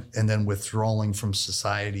one. And then withdrawing from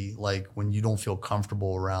society, like when you don't feel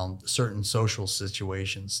comfortable around certain social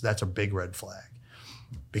situations, that's a big red flag.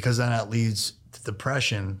 Because then that leads to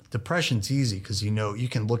depression. Depression's easy because you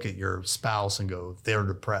can look at your spouse and go, they're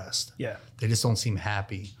depressed. Yeah. They just don't seem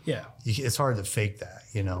happy. Yeah. It's hard to fake that,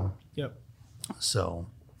 you know? Yep. So,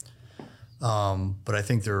 but I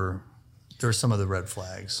think there are some of the red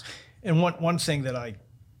flags. And one thing that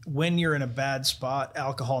when you're in a bad spot,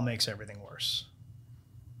 alcohol makes everything worse.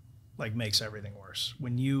 Like makes everything worse.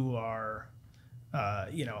 When you are,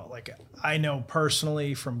 like I know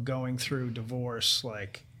personally from going through divorce,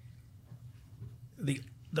 like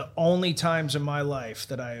the only times in my life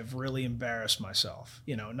that I have really embarrassed myself,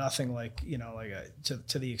 nothing like,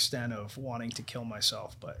 to the extent of wanting to kill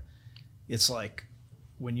myself, but it's like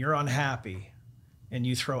when you're unhappy and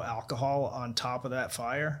you throw alcohol on top of that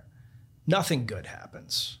fire, nothing good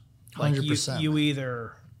happens. Like 100%. you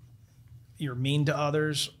either, you're mean to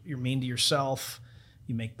others, you're mean to yourself,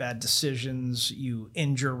 you make bad decisions, you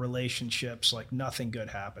injure relationships, like nothing good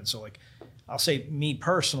happens. So like, I'll say me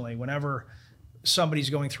personally, whenever somebody's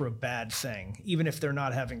going through a bad thing, even if they're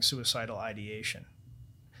not having suicidal ideation,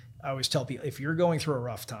 I always tell people, if you're going through a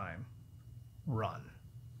rough time, run,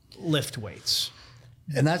 lift weights.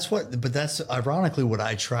 And that's ironically what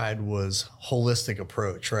I tried was holistic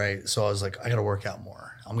approach, right? So I was like, I got to work out more.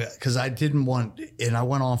 Because I didn't want, and I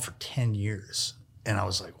went on for 10 years and I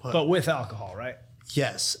was like, what? But with alcohol, right?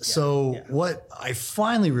 Yes. What I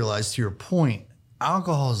finally realized, to your point,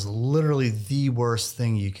 alcohol is literally the worst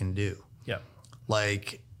thing you can do. Yep.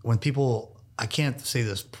 Like when people, I can't say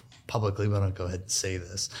this publicly, but I'll go ahead and say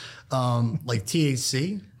this. Like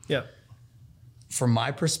THC. Yep. From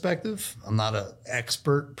my perspective, I'm not an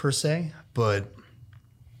expert per se, but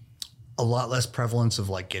a lot less prevalence of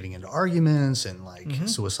like getting into arguments and like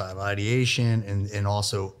suicidal ideation and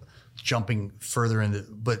also jumping further into,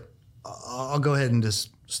 but I'll go ahead and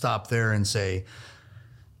just stop there and say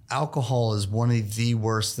alcohol is one of the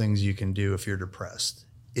worst things you can do if you're depressed.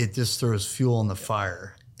 It just throws fuel on the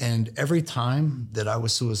fire. And every time that I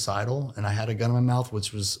was suicidal and I had a gun in my mouth,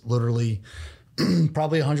 which was literally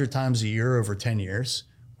probably 100 times a year over 10 years,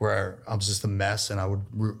 where I was just a mess, and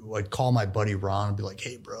I'd call my buddy Ron and be like,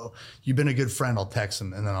 "Hey, bro, you've been a good friend." I'll text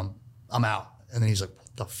him, and then I'm out. And then he's like,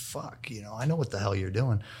 "What the fuck? I know what the hell you're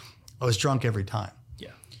doing." I was drunk every time.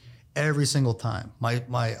 Yeah. Every single time.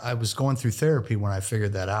 I was going through therapy when I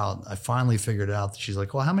figured that out. I finally figured out that she's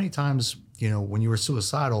like, "Well, how many times, when you were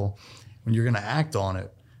suicidal, when you're going to act on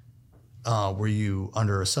it, were you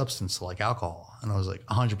under a substance like alcohol?" And I was like,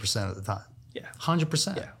 100% of the time. Yeah.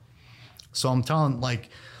 100%. Yeah. So I'm telling, like,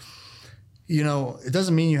 it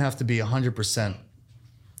doesn't mean you have to be 100%.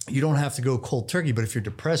 You don't have to go cold turkey, but if you're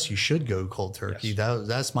depressed, you should go cold turkey. Yes.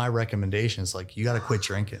 That's my recommendation. It's like, you got to quit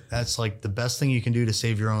drinking. That's like the best thing you can do to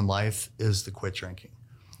save your own life is to quit drinking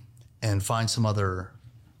and find some other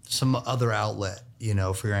outlet,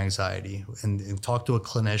 for your anxiety, and talk to a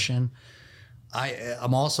clinician.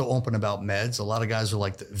 I'm also open about meds. A lot of guys are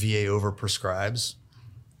like, the VA overprescribes.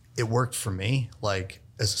 It worked for me, like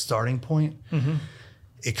as a starting point. Mm-hmm.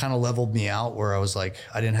 It kind of leveled me out where I was like,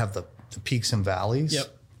 I didn't have the peaks and valleys. Yep.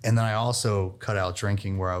 And then I also cut out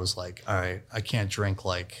drinking, where I was like, all right, I can't drink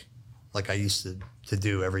like I used to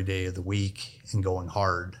do every day of the week and going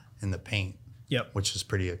hard in the paint. Yep. Which is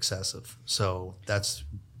pretty excessive. So that's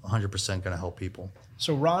 100% going to help people.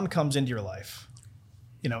 So Ron comes into your life,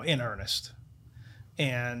 in earnest,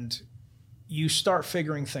 and you start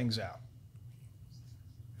figuring things out.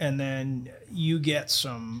 And then you get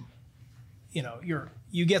some,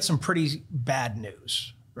 you get some pretty bad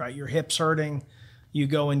news, right? Your hip's hurting. You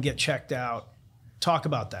go and get checked out. Talk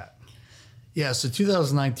about that. Yeah. So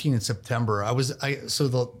 2019 in September,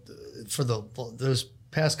 those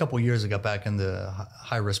past couple of years, I got back into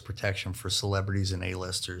high risk protection for celebrities and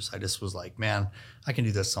A-listers. I just was like, man, I can do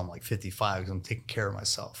this till I'm like 55 because I'm taking care of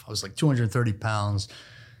myself. I was like 230 pounds.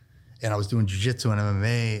 And I was doing jiu-jitsu and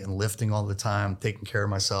MMA and lifting all the time, taking care of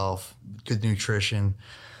myself, good nutrition.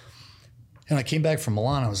 And I came back from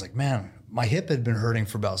Milan. I was like, man, my hip had been hurting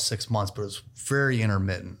for about 6 months, but it was very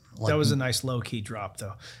intermittent. That was a nice low-key drop,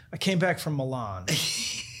 though. I came back from Milan.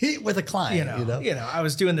 With a client, I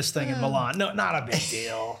was doing this thing in Milan. No, not a big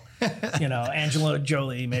deal. Angela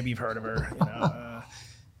Jolie, maybe you've heard of her.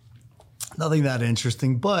 Nothing that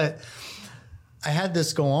interesting, but I had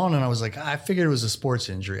this go on, and I was like, I figured it was a sports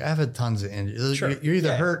injury. I've had tons of injuries. Sure. You're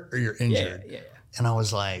either hurt or you're injured. Yeah. And I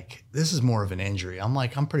was like, this is more of an injury. I'm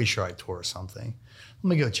like, I'm pretty sure I tore something. Let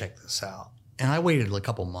me go check this out. And I waited a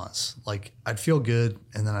couple months. Like, I'd feel good,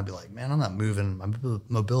 and then I'd be like, man, I'm not moving. My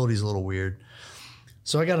mobility's a little weird.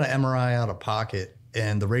 So I got an MRI out of pocket,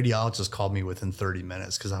 and the radiologist called me within 30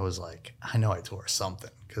 minutes because I was like, I know I tore something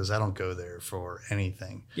because I don't go there for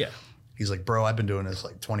anything. Yeah. He's like, bro, I've been doing this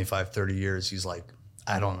like 25, 30 years. He's like,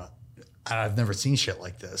 I don't know. I've never seen shit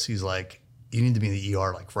like this. He's like, you need to be in the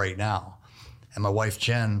ER like right now. And my wife,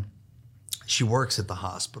 Jen, she works at the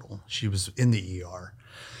hospital. She was in the ER.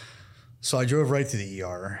 So I drove right to the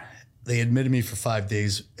ER. They admitted me for 5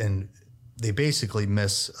 days, and they basically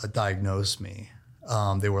misdiagnosed me.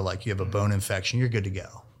 They were like, you have a bone infection. You're good to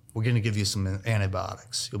go. We're going to give you some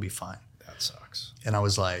antibiotics. You'll be fine. That sucks. And I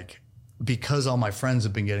was like, because all my friends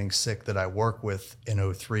have been getting sick that I work with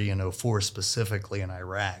in 03 and 04 specifically in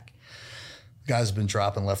Iraq, guys have been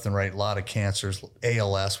dropping left and right, a lot of cancers.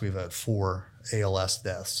 ALS, we've had 4 ALS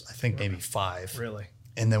deaths, I think maybe 5. Really?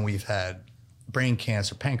 And then we've had brain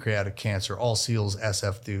cancer, pancreatic cancer, all SEALs,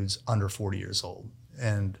 SF dudes under 40 years old.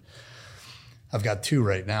 And I've got 2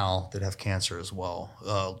 right now that have cancer as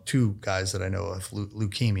well. 2 guys that I know have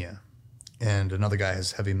leukemia. and another guy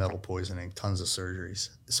has heavy metal poisoning, tons of surgeries.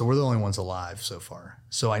 So we're the only ones alive so far.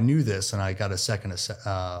 So I knew this, and I got a second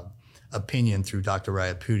opinion through Dr.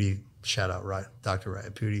 Rayaputi. Shout out Dr.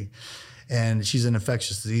 Rayaputi. And she's an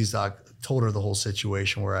infectious disease doc. Told her the whole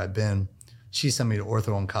situation where I've been. She sent me to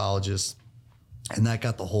ortho-oncologist, and that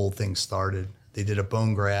got the whole thing started. They did a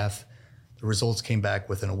bone graft. The results came back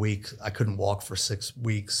within a week. I couldn't walk for 6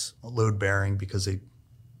 weeks, load bearing, because they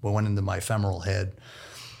went into my femoral head.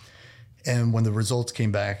 And when the results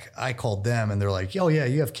came back, I called them, and they're like, oh yeah,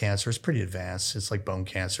 you have cancer. It's pretty advanced. It's like bone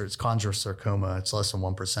cancer. It's chondrosarcoma. It's less than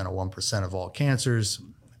 1% of 1% of all cancers.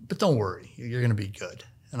 But don't worry, you're going to be good.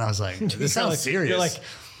 And I was like, this sounds serious. You're like,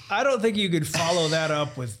 I don't think you could follow that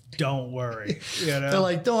up with "don't worry." You know? They're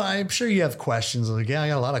like, "Don't." I'm sure you have questions. I'm like, yeah, I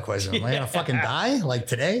got a lot of questions. Am I gonna fucking die like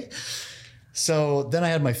today? So then I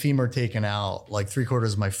had my femur taken out, like 3/4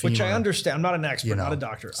 of my femur. Which I understand. I'm not an expert, not a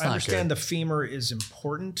doctor. I understand good. the femur is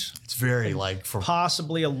important. It's very like for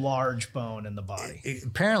possibly a large bone in the body. It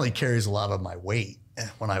apparently carries a lot of my weight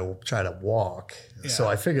when I try to walk. Yeah. So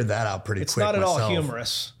I figured that out pretty quick. It's not at all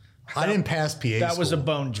humorous. I didn't pass PA That school. was a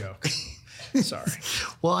bone joke. Sorry.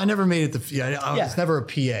 Well, I never made it to. I was never a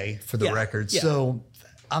PA for the record, so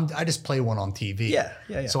I just play one on TV.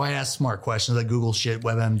 Yeah. So I ask smart questions. I Google shit,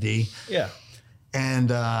 WebMD. Yeah. And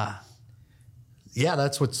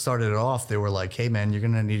that's what started it off. They were like, "Hey, man, you're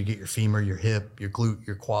gonna need to get your femur, your hip, your glute,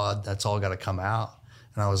 your quad. That's all got to come out."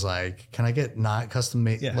 And I was like, "Can I get custom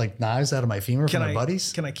made like knives out of my femur from my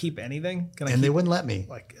buddies? Can I keep anything?" They wouldn't let me.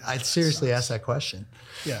 Like, I seriously asked that question.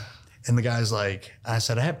 Yeah. And the guy's like, I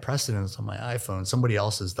said, I have precedents on my iPhone. Somebody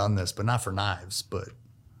else has done this, but not for knives.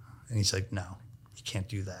 And he's like, no, you can't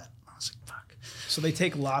do that. I was like, fuck. So they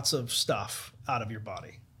take lots of stuff out of your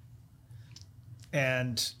body.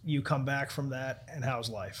 And you come back from that, and how's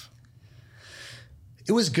life?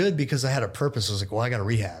 It was good because I had a purpose. I was like, well, I got to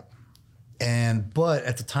rehab. But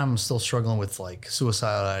at the time, I'm still struggling with like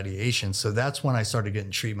suicidal ideation. So that's when I started getting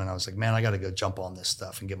treatment. I was like, man, I got to go jump on this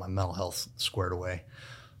stuff and get my mental health squared away.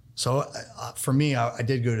 So for me, I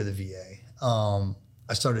did go to the VA.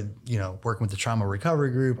 I started, working with the trauma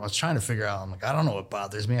recovery group. I was trying to figure out, I'm like, I don't know what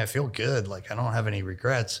bothers me. I feel good. Like, I don't have any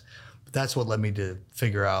regrets. But that's what led me to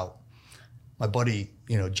figure out my buddy,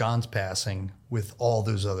 John's passing with all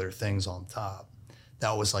those other things on top.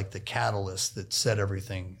 That was like the catalyst that set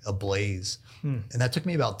everything ablaze. And that took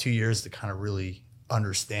me about 2 years to kind of really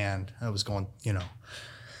understand. I was going,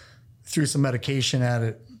 through some medication at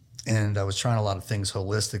it. And I was trying a lot of things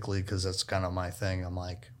holistically because that's kind of my thing. I'm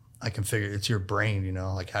like, I can figure it's your brain,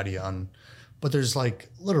 like how do you but there's like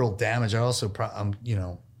literal damage. I also,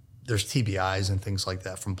 there's TBIs and things like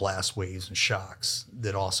that from blast waves and shocks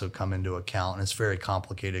that also come into account. And it's very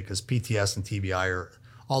complicated because PTS and TBI are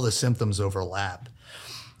all the symptoms overlap.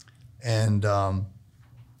 And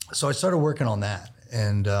so I started working on that.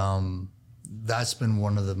 And that's been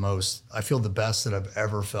one of the most, I feel the best that I've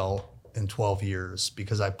ever felt in 12 years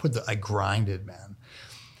because I grinded, man.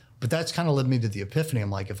 But that's kind of led me to the epiphany.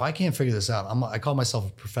 I'm like, if I can't figure this out, I call myself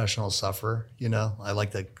a professional sufferer. I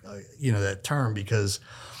like that, that term because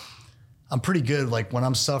I'm pretty good. Like when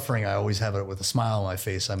I'm suffering, I always have it with a smile on my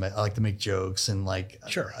face. I like to make jokes and like,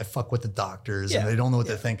 sure. I fuck with the doctors and they don't know what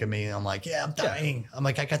to think of me. And I'm like, yeah, I'm dying. I'm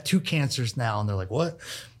like, I got 2 cancers now. And they're like, what?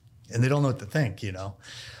 And they don't know what to think,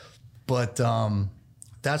 But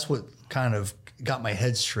that's what kind of got my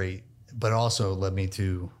head straight. But also led me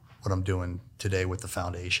to what I'm doing today with the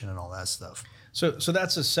foundation and all that stuff. So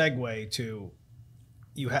that's a segue to,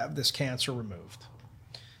 you have this cancer removed.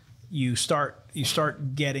 You start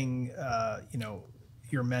getting,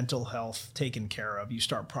 your mental health taken care of. You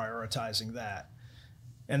start prioritizing that.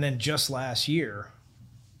 And then just last year,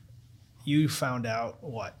 you found out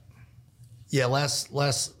what? Yeah, last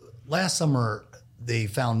summer, they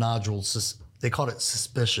found nodules. They called it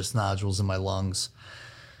suspicious nodules in my lungs.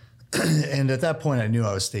 And at that point, I knew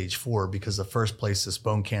I was stage 4 because the first place this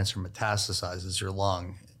bone cancer metastasizes your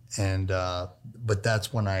lung. And but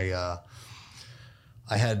that's when I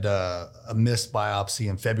had a missed biopsy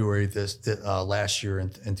in February last year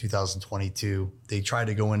in 2022. They tried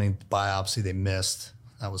to go in and biopsy. They missed.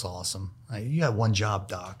 That was awesome. You had one job,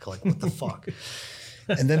 doc. Like, what the fuck?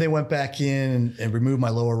 And then they went back in and removed my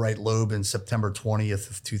lower right lobe in September 20th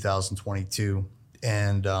of 2022.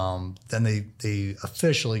 And then they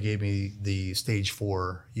officially gave me the stage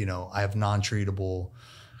 4, I have non-treatable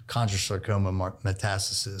chondrosarcoma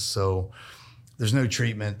metastasis. So there's no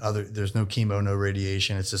treatment, there's no chemo, no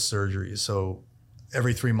radiation, it's just surgery. So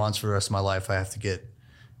every 3 months for the rest of my life, I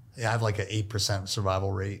have like an 8%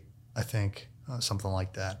 survival rate, I think, something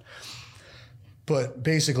like that. But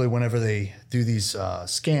basically, whenever they do these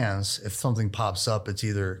scans, if something pops up, it's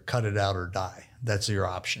either cut it out or die. That's your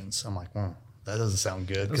options. I'm like, that doesn't sound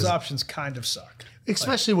good. Those options kind of suck.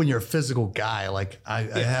 Especially when you're a physical guy. Like I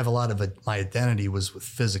have a lot of my identity was with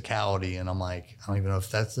physicality, and I'm like, I don't even know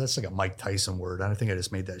if that's like a Mike Tyson word. I think I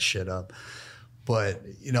just made that shit up. But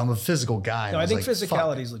I'm a physical guy. No, I think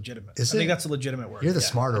physicality is legitimate. I think that's a legitimate word. You're the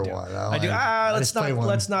smarter one. I do.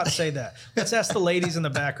 Let's not say that. Let's ask the ladies in the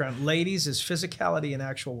background. Ladies, is physicality an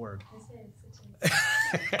actual word?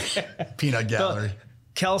 Peanut gallery. Well,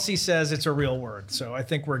 Kelsey says it's a real word, so I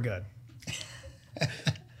think we're good.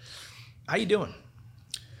 How you doing?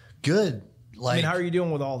 Good. How are you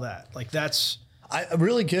doing with all that? I'm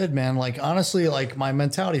really good, man. Honestly, my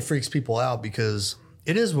mentality freaks people out because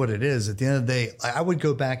it is what it is. At the end of the day, I would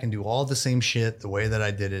go back and do all the same shit the way that I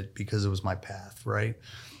did it because it was my path, right?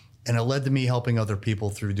 And it led to me helping other people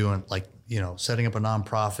through doing setting up a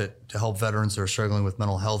nonprofit to help veterans that are struggling with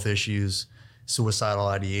mental health issues, suicidal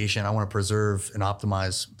ideation. I want to preserve and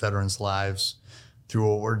optimize veterans' lives through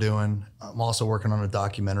what we're doing. I'm also working on a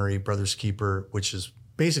documentary, Brothers Keeper, which is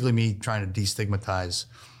basically me trying to destigmatize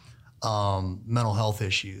mental health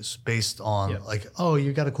issues based on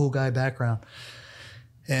you got a cool guy background.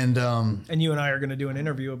 And you and I are going to do an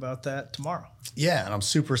interview about that tomorrow. Yeah, and I'm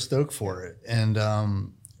super stoked for it. And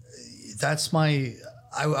that's part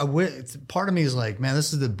of me is like, man,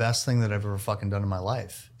 this is the best thing that I've ever fucking done in my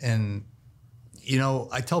life. And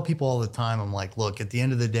I tell people all the time, I'm like, look, at the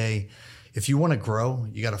end of the day, if you want to grow,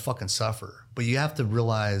 you got to fucking suffer. But you have to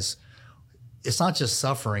realize it's not just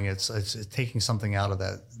suffering; it's taking something out of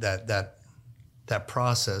that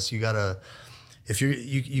process. You got to. If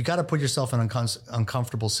you got to put yourself in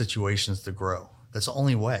uncomfortable situations to grow. That's the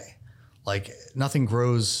only way. Nothing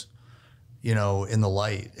grows, in the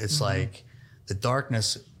light. It's like the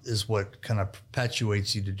darkness is what kind of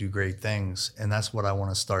perpetuates you to do great things. And that's what I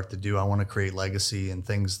want to start to do. I want to create legacy and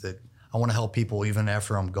things that I want to help people even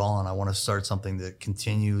after I'm gone. I want to start something that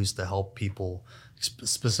continues to help people,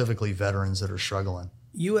 specifically veterans that are struggling.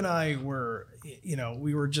 You and I were,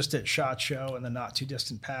 we were just at SHOT Show in the not too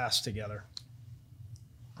distant past together.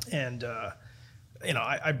 And,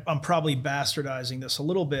 I'm probably bastardizing this a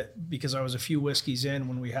little bit because I was a few whiskeys in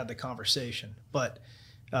when we had the conversation. But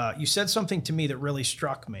you said something to me that really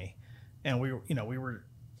struck me, and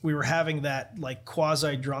we were having that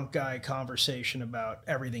quasi drunk guy conversation about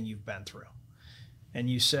everything you've been through. And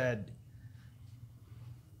you said,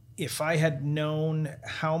 if I had known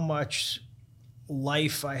how much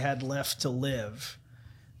life I had left to live,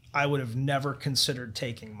 I would have never considered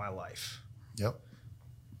taking my life. Yep.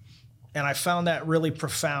 And I found that really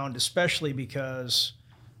profound, especially because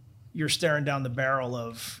you're staring down the barrel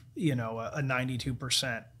of, a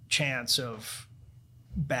 92% chance of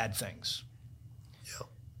bad things. Yep.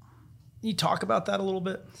 Can you talk about that a little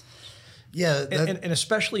bit? Yeah. And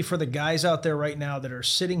especially for the guys out there right now that are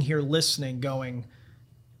sitting here listening going,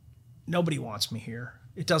 nobody wants me here.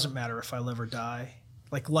 It doesn't matter if I live or die.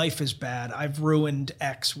 Life is bad. I've ruined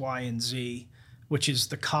X, Y, and Z, which is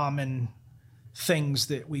the common things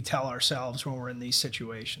that we tell ourselves when we're in these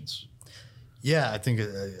situations. Yeah, I think,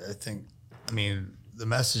 the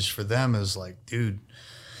message for them is dude,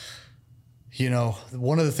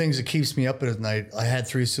 one of the things that keeps me up at night, I had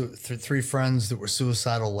three friends that were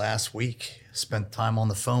suicidal last week, spent time on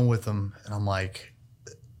the phone with them. And I'm like,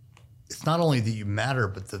 it's not only that you matter,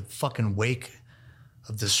 but the fucking wake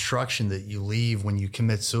of destruction that you leave when you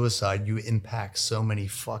commit suicide, you impact so many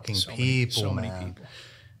fucking people, man. Many people.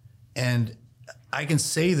 And I can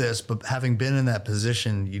say this, but having been in that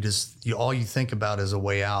position, all you think about is a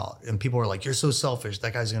way out. And people are like, you're so selfish.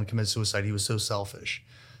 That guy's going to commit suicide. He was so selfish.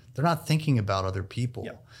 They're not thinking about other people.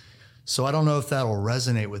 Yep. So I don't know if that'll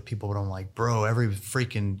resonate with people, but I'm like, bro,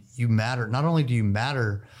 you matter. Not only do you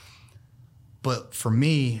matter, but for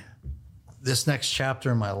me, this next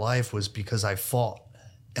chapter in my life was because I fought.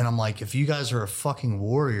 And I'm like, if you guys are a fucking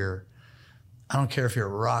warrior, I don't care if you're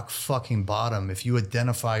at rock fucking bottom. If you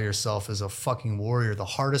identify yourself as a fucking warrior, the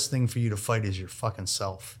hardest thing for you to fight is your fucking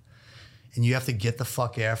self. And you have to get the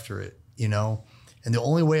fuck after it, And the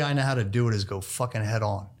only way I know how to do it is go fucking head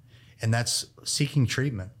on. And that's seeking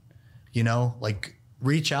treatment,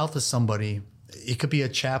 reach out to somebody. It could be a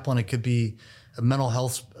chaplain. It could be a mental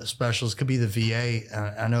health specialist. It could be the VA.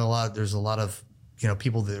 I know there's a lot of,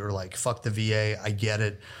 people that are like, fuck the VA. I get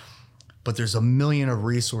it. But there's a million of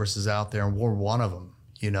resources out there, and we're one of them,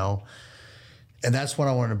 And that's what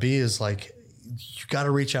I want to be is you got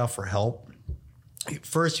to reach out for help.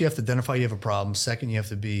 First, you have to identify you have a problem. Second, you have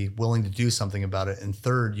to be willing to do something about it. And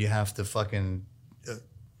third, you have to fucking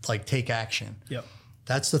take action. Yep.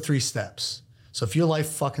 That's the 3 steps. So if your life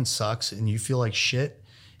fucking sucks and you feel like shit,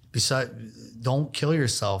 don't kill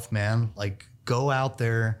yourself, man. Like, go out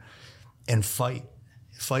there and fight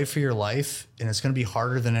for your life. And it's going to be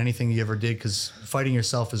harder than anything you ever did, because fighting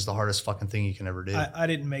yourself is the hardest fucking thing you can ever do. I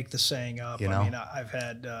didn't make the saying up. You know? I mean, I've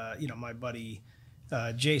had, my buddy,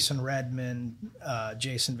 Jason Redmond,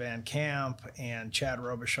 Jason Van Camp, and Chad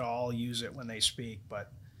Robichaud all use it when they speak,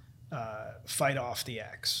 but fight off the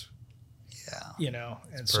X. Yeah.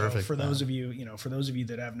 And perfect, so for those of you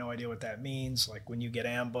that have no idea what that means, like when you get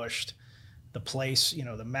ambushed, the place,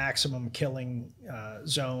 the maximum killing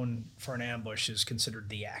zone for an ambush is considered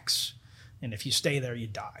the X. And if you stay there, you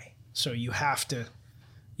die. So you have to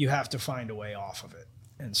find a way off of it.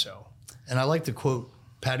 And I like to quote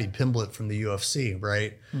Paddy Pimblett from the UFC,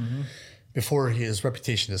 right? Mm-hmm. Before his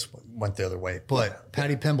reputation just went the other way. But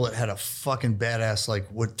Paddy Pimblett had a fucking badass, like,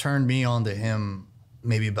 what turned me on to him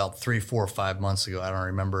maybe about 3, 4, 5 months ago. I don't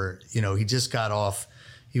remember. He just got off.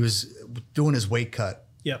 He was doing his weight cut.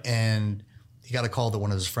 Yep. And he got a call that one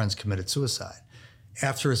of his friends committed suicide.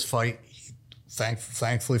 After his fight,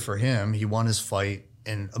 thankfully for him, he won his fight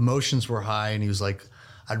and emotions were high. And he was like,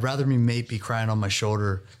 I'd rather my mate be crying on my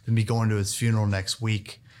shoulder than be going to his funeral next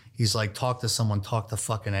week. He's like, talk to someone, talk to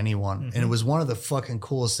fucking anyone. Mm-hmm. And it was one of the fucking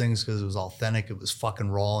coolest things because it was authentic. It was fucking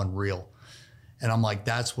raw and real. And I'm like,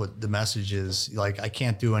 that's what the message is. Like, I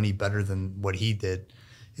can't do any better than what he did.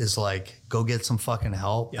 Is like, go get some fucking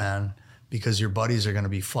help, man, because your buddies are going to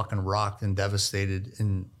be fucking rocked and devastated.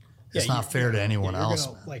 And it's not fair to anyone else.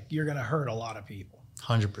 You're going to hurt a lot of people.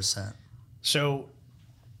 100%. So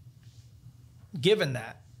given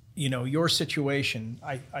that, your situation,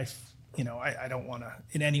 I don't want to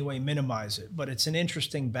in any way minimize it, but it's an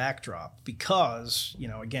interesting backdrop because,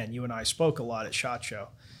 again, you and I spoke a lot at SHOT Show.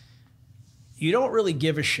 You don't really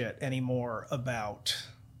give a shit anymore about,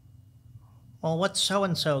 well, what's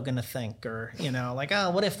so-and-so going to think? Or,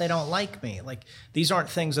 what if they don't like me? Like, these aren't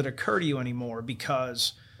things that occur to you anymore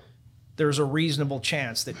because there's a reasonable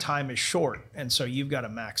chance that time is short. And so you've got to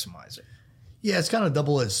maximize it. Yeah, it's kind of a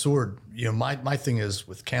double-edged sword. My thing is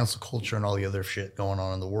with cancel culture and all the other shit going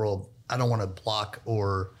on in the world, I don't want to block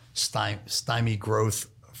or stymie growth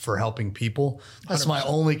for helping people. That's 100%. My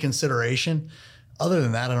only consideration. Other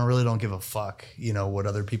than that, I don't give a fuck, what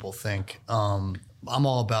other people think. I'm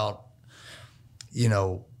all about,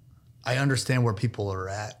 I understand where people are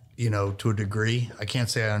at, to a degree. I can't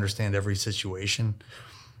say I understand every situation,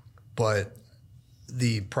 but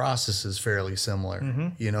the process is fairly similar. Mm-hmm.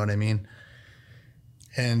 You know what I mean?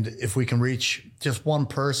 And if we can reach just one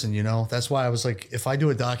person, that's why I was like, if I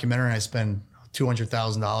do a documentary and I spend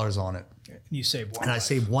 $200,000 on it, you save one and life. I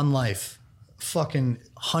save one life, fucking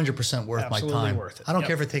 100% worth Absolutely my time. Worth it. I don't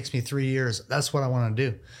care if it takes me 3 years. That's what I want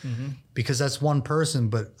to do, because that's one person.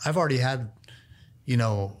 But I've already had,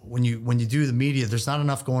 when you do the media, there's not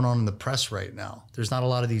enough going on in the press right now. There's not a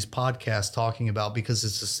lot of these podcasts talking about, because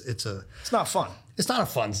it's not fun. It's not a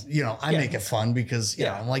fun, I make it fun because,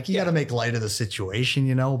 I'm like, you got to make light of the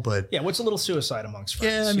situation, but. Yeah, what's a little suicide amongst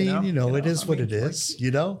friends? Yeah, I mean, it is what it is,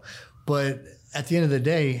 But at the end of the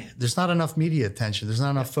day, there's not enough media attention. There's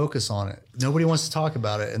not enough focus on it. Nobody wants to talk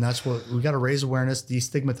about it. And that's what we got to raise awareness,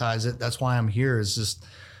 destigmatize it. That's why I'm here. Is just,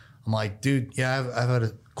 I'm like, dude, yeah, I've had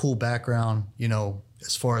a cool background,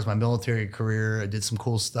 as far as my military career. I did some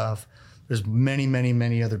cool stuff. There's many, many,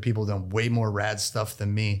 many other people doing way more rad stuff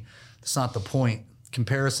than me. That's not the point.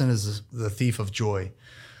 Comparison is the thief of joy.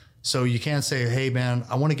 So you can't say, hey, man,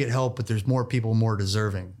 I want to get help, but there's more people more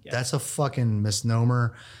deserving. Yeah. That's a fucking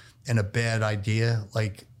misnomer and a bad idea.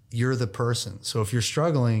 Like, you're the person. So if you're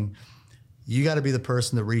struggling, you got to be the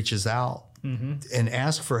person that reaches out and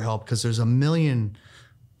ask for help, because there's a million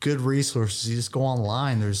good resources. You just go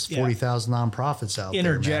online. There's 40,000 nonprofits out there.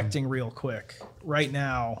 Interjecting real quick. Right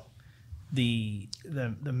now, the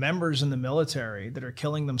members in the military that are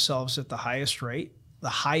killing themselves at the highest rate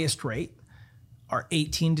are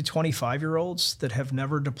 18 to 25-year-olds that have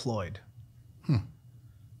never deployed.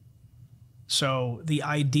 So the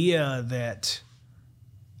idea that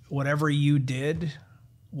whatever you did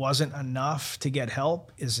wasn't enough to get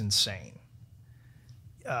help is insane.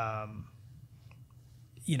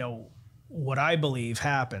 What I believe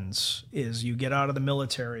happens is you get out of the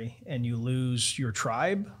military and you lose your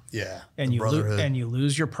tribe. Yeah. And you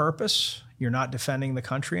lose your purpose. You're not defending the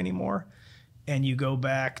country anymore. And you go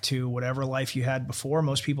back to whatever life you had before.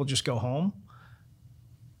 Most people just go home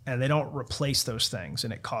and they don't replace those things,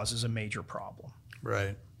 and it causes a major problem.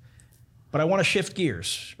 Right. But I want to shift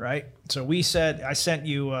gears, right? So I sent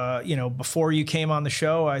you, before you came on the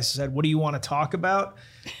show, I said, what do you want to talk about?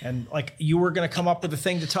 And like, you were going to come up with a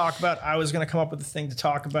thing to talk about. I was going to come up with a thing to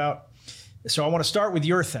talk about. So I want to start with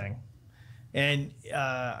your thing. And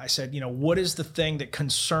I said, what is the thing that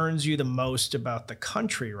concerns you the most about the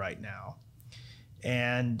country right now?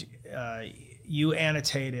 And you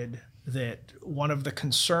annotated that one of the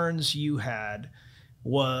concerns you had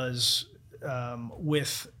was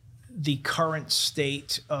with the current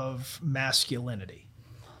state of masculinity.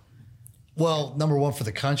 Well, number one for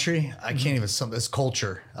the country, I can't even it's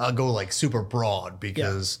culture. I'll go like super broad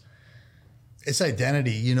because it's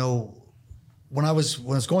identity. When I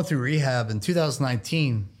was going through rehab in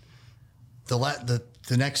 2019,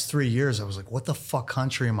 the next 3 years, I was like, what the fuck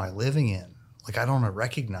country am I living in? Like, I don't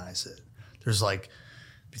recognize it. There's like,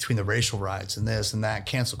 between the racial riots and this and that,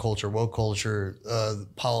 cancel culture, woke culture,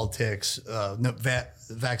 politics,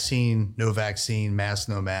 vaccine, no vaccine, mask,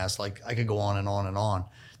 no mask. Like, I could go on and on and on.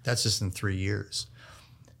 That's just in 3 years.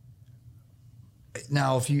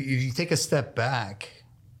 Now, if you take a step back,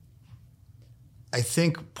 I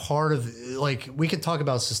think part of, like, we could talk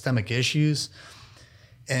about systemic issues,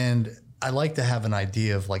 and I like to have an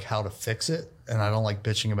idea of like how to fix it. And I don't like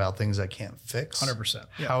bitching about things I can't fix. 100%.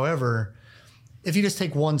 Yeah. However, if you just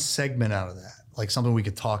take one segment out of that, like something we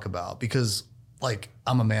could talk about, because like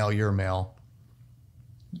I'm a male, you're a male.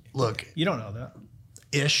 Look, you don't know that.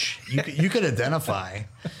 Ish. You could identify.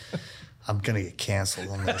 I'm gonna get canceled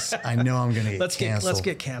on this. I know I'm gonna get canceled. Let's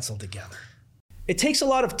get canceled together. It takes a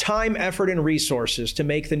lot of time, effort, and resources to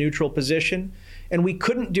make the neutral position, and we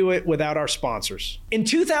couldn't do it without our sponsors. In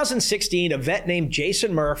 2016, a vet named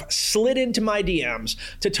Jason Murph slid into my DMs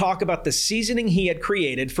to talk about the seasoning he had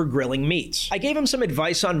created for grilling meats. I gave him some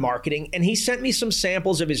advice on marketing, and he sent me some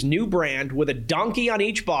samples of his new brand with a donkey on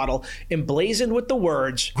each bottle emblazoned with the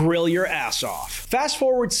words, "Grill your ass off." Fast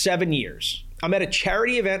forward 7 years. I'm at a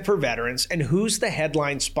charity event for veterans, and who's the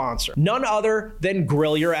headline sponsor? None other than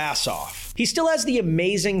Grill Your Ass Off. He still has the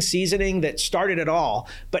amazing seasoning that started it all,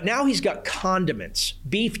 but now he's got condiments,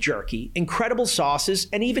 beef jerky, incredible sauces,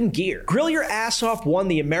 and even gear. Grill Your Ass Off won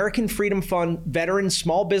the American Freedom Fund Veteran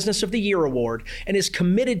Small Business of the Year Award and is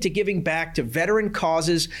committed to giving back to veteran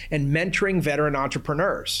causes and mentoring veteran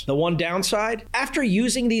entrepreneurs. The one downside? After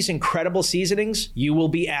using these incredible seasonings, you will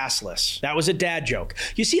be assless. That was a dad joke.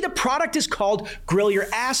 You see, the product is called Grill Your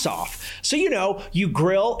Ass Off. So, you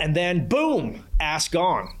grill and then boom, ass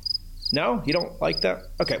gone. No? You don't like that?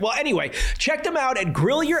 Okay. Well, anyway, check them out at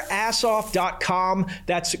grillyourassoff.com.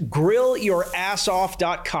 That's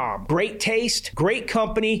grillyourassoff.com. Great taste, great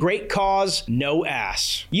company, great cause, no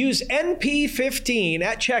ass. Use NP15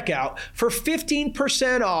 at checkout for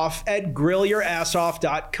 15% off at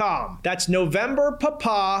grillyourassoff.com. That's November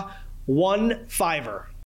Papa 15.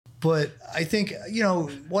 But I think,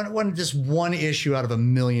 one issue out of a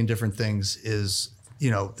million different things is,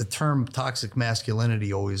 the term toxic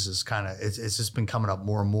masculinity always is it's just been coming up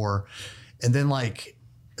more and more. And then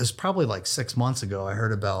it's probably 6 months ago, I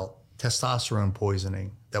heard about testosterone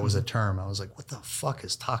poisoning. That was a term. I was like, what the fuck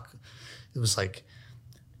is It was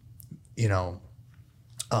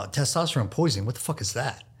testosterone poisoning. What the fuck is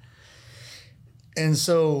that? And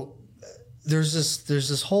so there's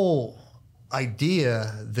this whole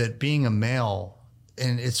idea that being a male,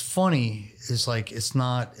 and it's funny, is it's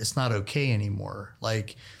not okay anymore.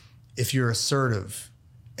 Like, if you're assertive,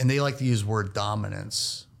 and they like to use word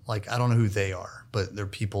dominance, I don't know who they are, but they're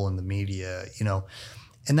people in the media,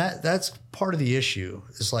 and that's part of the issue,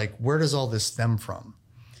 is where does all this stem from?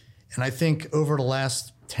 And I think over the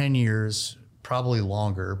last 10 years, probably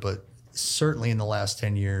longer, but certainly in the last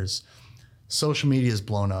 10 years, social media has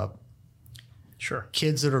blown up. Sure.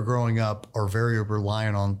 Kids that are growing up are very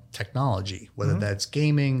reliant on technology, whether that's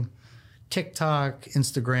gaming, TikTok,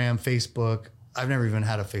 Instagram, Facebook. I've never even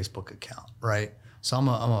had a Facebook account, right? So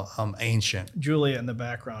I'm ancient. Julia in the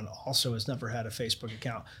background also has never had a Facebook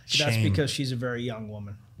account. That's because she's a very young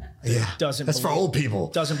woman. Yeah, that's for old people.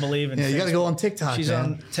 Doesn't believe in. Yeah, Facebook. You got to go on TikTok. She's man.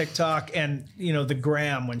 on TikTok and the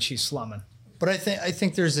gram when she's slumming. But I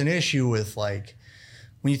think there's an issue with when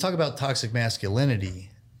you talk about toxic masculinity.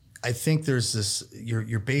 I think there's this,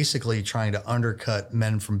 you're basically trying to undercut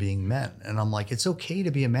men from being men. And I'm like, it's okay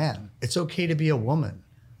to be a man. It's okay to be a woman.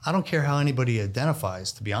 I don't care how anybody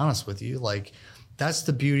identifies, to be honest with you. That's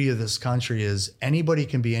the beauty of this country, is anybody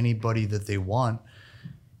can be anybody that they want.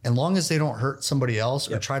 And long as they don't hurt somebody else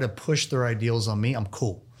or try to push their ideals on me, I'm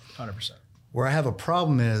cool. 100%. Where I have a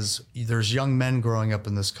problem is there's young men growing up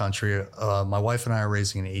in this country. My wife and I are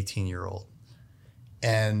raising an 18-year-old.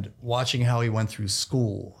 And watching how he went through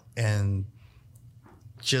school, and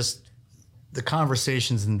just the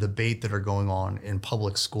conversations and debate that are going on in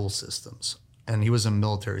public school systems. And he was in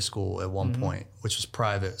military school at one point, which was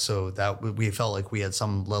private. So that we felt like we had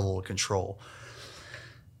some level of control.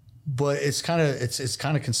 But it's kind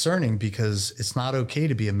of concerning because it's not okay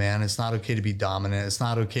to be a man. It's not okay to be dominant. It's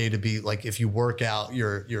not okay to be like, if you work out,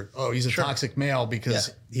 he's a toxic male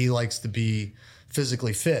because he likes to be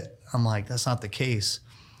physically fit. I'm like, that's not the case.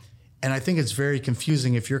 And I think it's very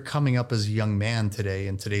confusing if you're coming up as a young man today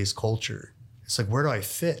in today's culture. It's like, where do I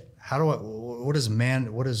fit? When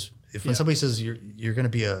somebody says you're going to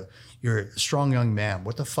be you're a strong young man,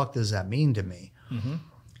 what the fuck does that mean to me? Mm-hmm.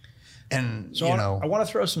 And so I want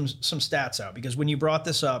to throw some stats out because when you brought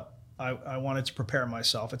this up, I wanted to prepare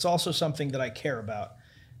myself. It's also something that I care about.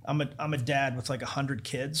 I'm a dad with like 100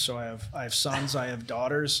 kids, so I have sons, I have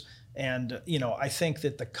daughters, and I think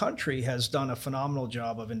that the country has done a phenomenal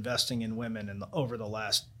job of investing in women over the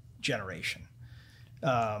last generation.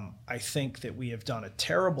 I think that we have done a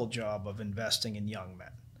terrible job of investing in young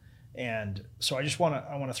men, and so I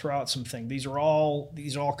want to throw out some things. These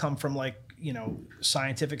all come from like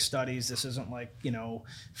scientific studies. This isn't like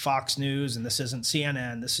Fox News, and this isn't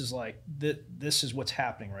CNN. This is like this is what's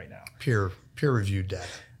happening right now. Peer reviewed data.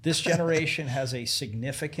 This generation has a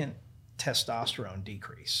significant testosterone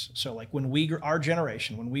decrease. So like our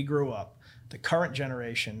generation, when we grew up, the current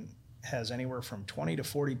generation has anywhere from 20 to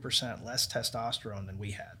 40% less testosterone than we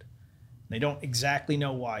had. They don't exactly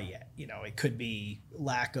know why yet. It could be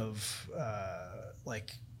lack of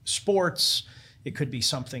like sports. It could be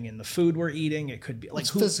something in the food we're eating. It could be like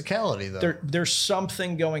physicality, though. There's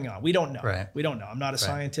something going on. We don't know. Right. We don't know. I'm not a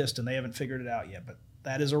scientist, and they haven't figured it out yet. But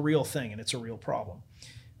that is a real thing, and it's a real problem.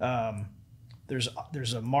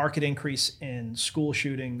 There's a marked increase in school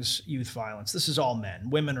shootings, youth violence. This is all men.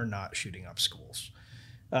 Women are not shooting up schools.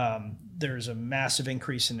 There's a massive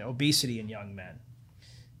increase in obesity in young men.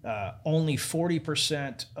 Only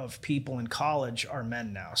 40% of people in college are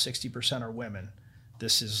men now. 60% are women.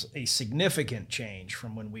 This is a significant change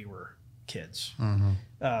from when we were kids.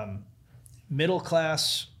 Mm-hmm. Middle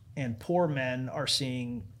class and poor men are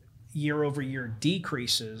seeing year-over-year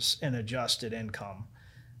decreases in adjusted income.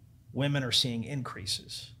 Women are seeing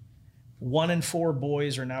increases. 1 in 4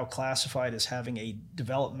 boys are now classified as having a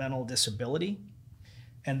developmental disability.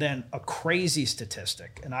 And then a crazy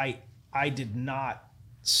statistic, and I did not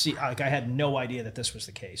see, like I had no idea that this was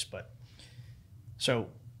the case, but so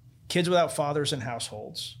kids without fathers in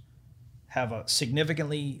households have a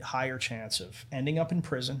significantly higher chance of ending up in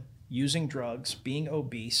prison, using drugs, being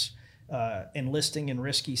obese, enlisting in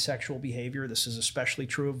risky sexual behavior. This is especially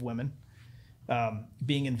true of women.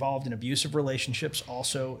 Being involved in abusive relationships,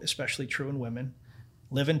 also especially true in women.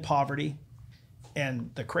 Live in poverty.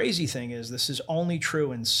 And the crazy thing is this is only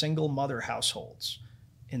true in single mother households.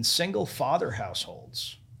 In single father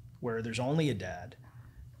households, where there's only a dad,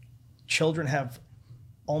 children have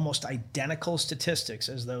almost identical statistics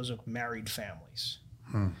as those of married families.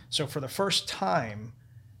 So for the first time,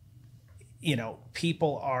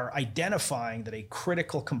 people are identifying that a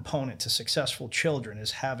critical component to successful children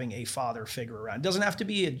is having a father figure around. It doesn't have to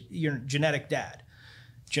be your genetic dad.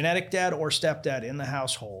 Genetic dad or stepdad in the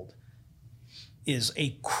household is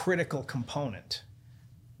a critical component.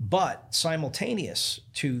 But simultaneous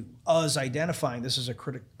to us identifying this as a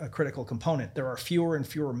critical component, there are fewer and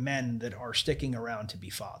fewer men that are sticking around to be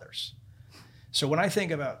fathers. So when I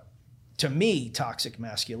think about, to me, toxic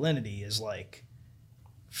masculinity is like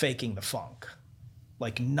faking the funk,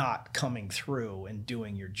 like not coming through and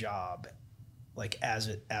doing your job, like as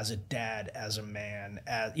a dad, as a man,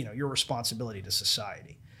 as your responsibility to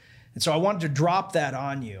society. And so I wanted to drop that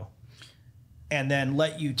on you and then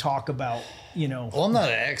let you talk about, Well, I'm not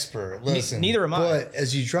an expert. Listen, neither am I. But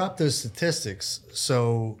as you drop those statistics,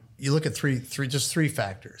 so you look at three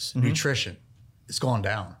factors. Mm-hmm. Nutrition, it's gone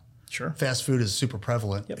down. Sure. Fast food is super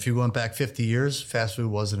prevalent. Yep. If you went back 50 years, fast food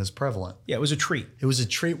wasn't as prevalent. Yeah, it was a treat. It was a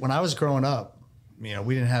treat. When I was growing up, we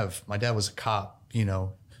didn't have, my dad was a cop,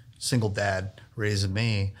 single dad raising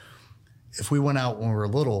me. If we went out when we were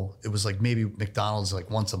little, it was like maybe McDonald's like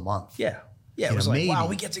once a month. Yeah. Yeah, it was like, maybe. Wow,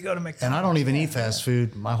 we get to go to McDonald's. And I don't even eat fast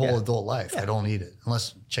food my whole adult life. Yeah. I don't eat it,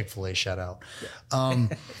 unless Chick-fil-A, shout out. Yeah.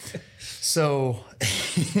 So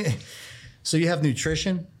you have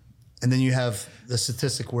nutrition, and then you have the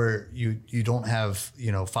statistic where you don't have,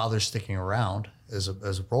 fathers sticking around as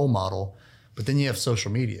a role model, but then you have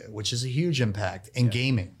social media, which is a huge impact, and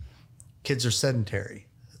gaming. Kids are sedentary.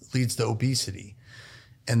 It leads to obesity.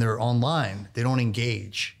 And they're online. They don't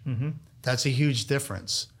engage. Mm-hmm. That's a huge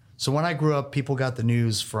difference. So when I grew up, people got the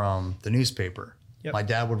news from the newspaper. Yep. My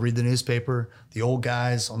dad would read the newspaper. The old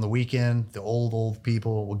guys on the weekend, the old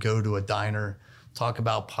people would go to a diner, talk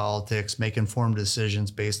about politics, make informed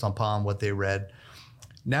decisions based upon what they read.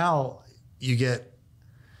 Now you get,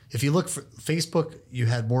 if you look for Facebook, you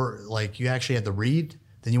had more, like you actually had to read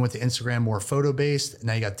Then you went to Instagram, more photo based. And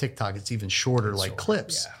now you got TikTok. It's even shorter, like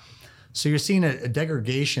clips. Yeah. So you're seeing a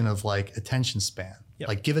degradation of like attention span. Yep.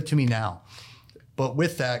 Like, give it to me now. But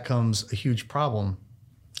with that comes a huge problem,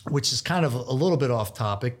 which is kind of a little bit off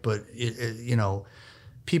topic, but you know,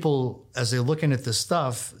 people, as they're looking at this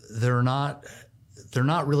stuff, they're not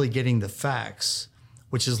really getting the facts,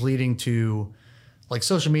 which is leading to, like,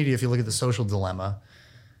 social media. If you look at the social dilemma,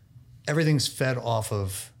 everything's fed off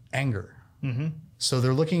of anger. Mm-hmm. So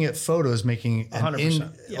they're looking at photos, making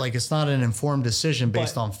 100%. Like, it's not an informed decision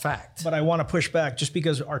based on fact. But I want to push back, just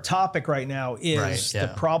because our topic right now is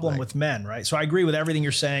the problem with men, right? So I agree with everything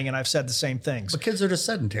you're saying, and I've said the same things. But kids are just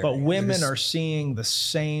sedentary. But women are seeing the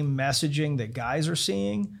same messaging that guys are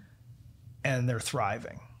seeing, and they're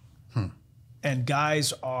thriving. And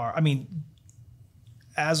guys are, I mean,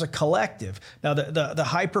 as a collective, now the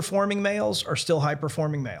high-performing males are still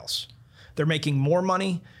high-performing males. They're making more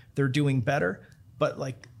money, they're doing better, but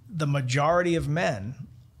like the majority of men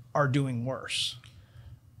are doing worse.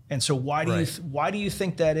 And so why do you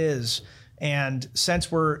think that is? And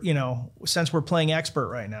since we're playing expert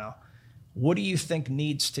right now, what do you think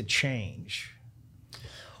needs to change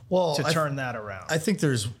to turn that around? I think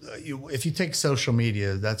there's, if you take social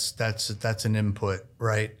media, that's an input,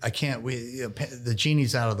 right? The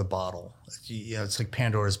genie's out of the bottle. It's like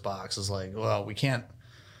Pandora's box. It's like, well,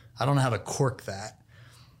 I don't know how to cork that.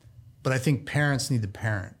 But I think parents need to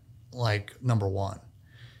parent, like, number one.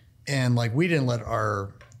 And like, we didn't let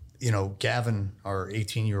our, Gavin, our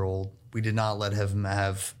 18-year-old, we did not let him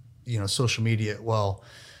have, social media. Well,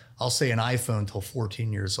 I'll say an iPhone till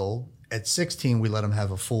 14 years old. At 16, we let him have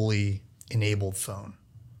a fully enabled phone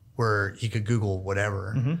where he could Google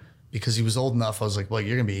whatever, because he was old enough. I was like, well,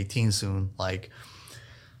 you're going to be 18 soon. Like,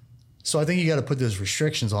 so I think you got to put those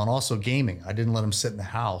restrictions on. Also, gaming. I didn't let him sit in the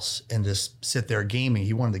house and just sit there gaming.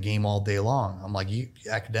 He wanted to game all day long. I'm like,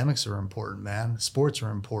 academics are important, man. Sports are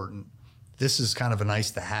important. This is kind of a nice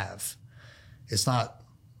to have. It's not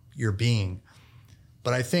your being.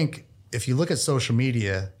 But I think if you look at social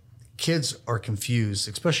media, kids are confused,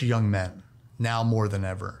 especially young men, now more than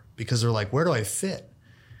ever, because they're like, where do I fit?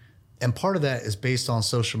 And part of that is based on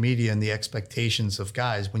social media and the expectations of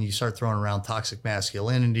guys. When you start throwing around toxic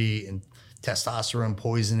masculinity and testosterone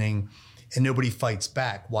poisoning, and nobody fights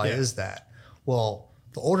back, why is that? Well,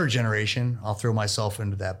 the older generation, I'll throw myself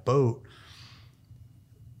into that boat,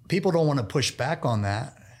 people don't want to push back on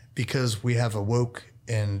that because we have a woke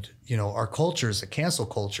and, our culture is a cancel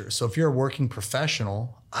culture. So if you're a working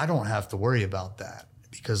professional, I don't have to worry about that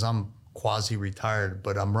because I'm quasi-retired,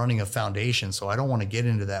 but I'm running a foundation, so I don't want to get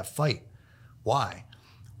into that fight. Why?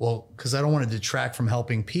 Well, because I don't want to detract from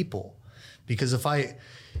helping people. Because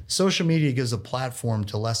social media gives a platform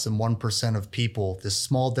to less than 1% of people, this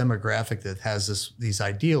small demographic that has these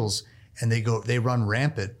ideals, and they run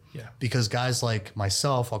rampant. Yeah. Because guys like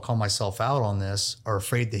myself, I'll call myself out on this, are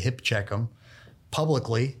afraid to hip check them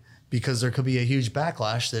publicly, because there could be a huge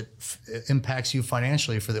backlash that impacts you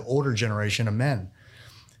financially for the older generation of men.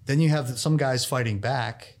 Then you have some guys fighting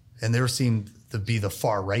back, and they seem to be the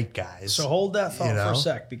far right guys. So hold that thought for a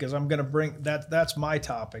sec, because I'm going to bring that's my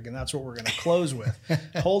topic, and that's what we're going to close with.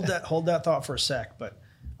 hold that thought for a sec, but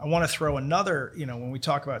I want to throw another, when we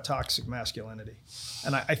talk about toxic masculinity,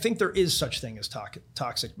 and I think there is such thing as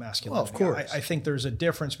toxic masculinity. Well, of course. I think there's a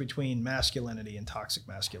difference between masculinity and toxic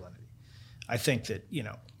masculinity. I think that,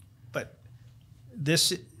 but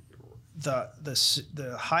the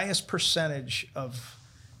highest percentage of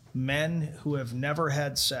men who have never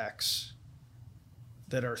had sex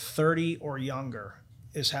that are 30 or younger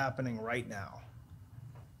is happening right now.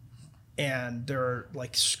 And there are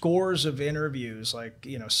like scores of interviews, like,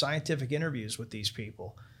 scientific interviews with these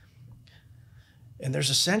people. And there's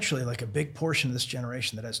essentially like a big portion of this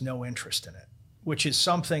generation that has no interest in it, which is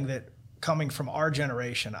something that, coming from our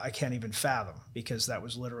generation, I can't even fathom, because that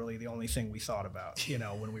was literally the only thing we thought about,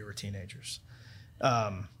 when we were teenagers.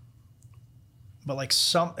 But like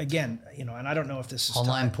and I don't know if this is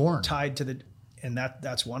online porn tied to and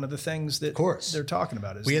that's one of the things that they're talking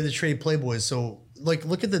about. Is we had to trade Playboys. So like,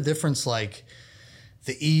 look at the difference, like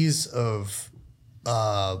the ease of,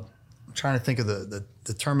 I'm trying to think of the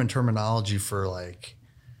terminology for, like,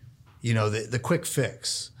 the quick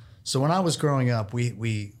fix. So when I was growing up,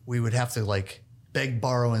 we would have to like beg,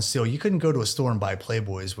 borrow, and steal. You couldn't go to a store and buy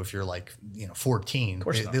Playboys if you're like 14. Of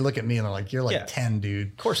course not. They look at me and they're like, "You're like 10, dude."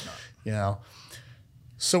 Of course not.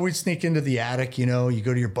 So we'd sneak into the attic. You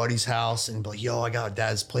go to your buddy's house and be like, "Yo, I got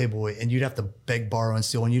Dad's Playboy," and you'd have to beg, borrow, and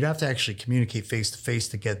steal, and you'd have to actually communicate face to face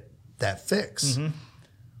to get that fix. Mm-hmm.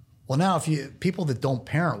 Well, now people that don't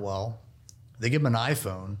parent well, they give them an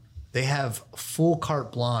iPhone. They have full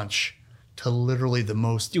carte blanche to literally the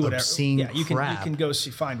most Do whatever. obscene Yeah, you crap can go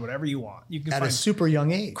find whatever you want. You can at find a super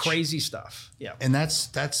young age. crazy stuff. Yeah. And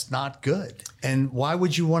that's not good. And why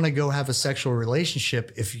would you want to go have a sexual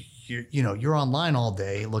relationship if you're online all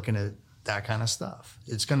day looking at that kind of stuff?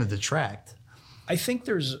 It's going to detract. I think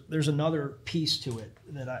there's another piece to it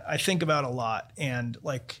that I think about a lot, and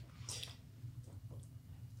like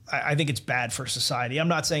I think it's bad for society. I'm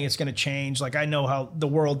not saying it's going to change. Like I know how the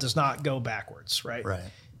world does not go backwards, right? Right.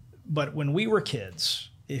 But when we were kids,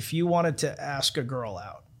 if you wanted to ask a girl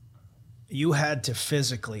out, you had to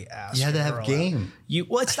physically ask. You had to have girl game. Out.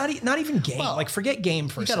 Well, it's not even game. Well, like forget game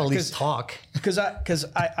for a second. You got to at least talk. Because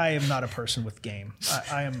I am not a person with game.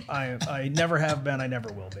 I never have been. I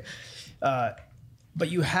never will be. But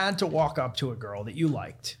you had to walk up to a girl that you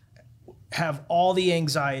liked, have all the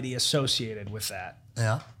anxiety associated with that,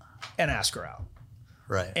 Yeah. and ask her out.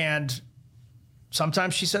 Right. And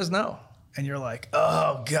sometimes she says no, and you're like,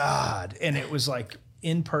 oh God. And it was like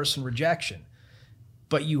in-person rejection.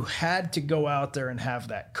 But you had to go out there and have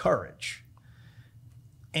that courage.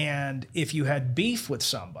 And if you had beef with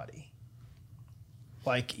somebody,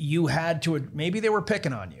 like you had to, maybe they were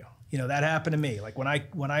picking on you. You know, that happened to me. Like when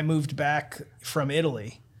I moved back from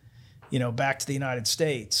Italy, back to the United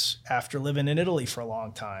States after living in Italy for a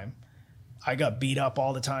long time, I got beat up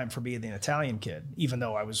all the time for being an Italian kid, even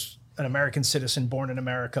though I was an American citizen born in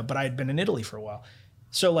America, but I had been in Italy for a while.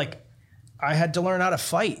 So like I had to learn how to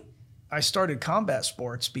fight. I started combat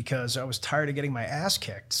sports because I was tired of getting my ass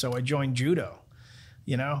kicked. So I joined judo,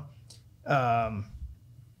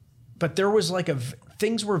 but there was like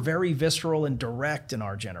things were very visceral and direct in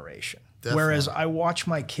our generation. Definitely. Whereas I watch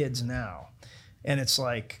my kids now and it's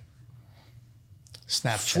like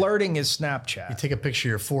Snapchat. Flirting is Snapchat. You take a picture of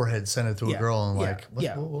your forehead, send it to a girl, and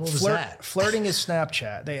what was that? Flirting is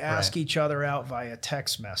Snapchat. They ask each other out via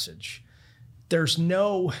text message. There's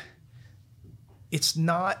no, it's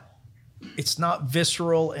not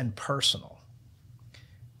visceral and personal.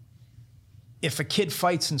 If a kid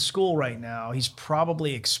fights in school right now, he's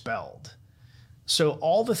probably expelled. So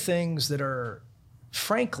all the things that are,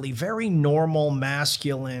 frankly, very normal,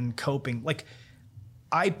 masculine coping, like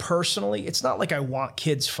I personally, it's not like I want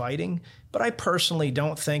kids fighting, but I personally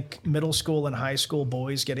don't think middle school and high school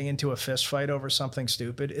boys getting into a fist fight over something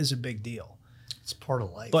stupid is a big deal. It's part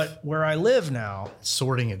of life. But where I live now,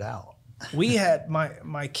 sorting it out. We had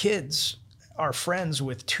my kids are friends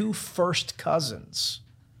with two first cousins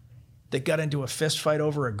that got into a fist fight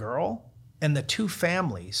over a girl, and the two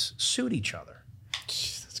families sued each other.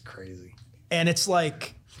 Jeez, that's crazy. And it's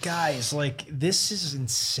like, guys, like this is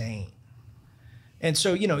insane. And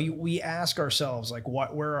so, we ask ourselves, like,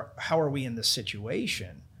 how are we in this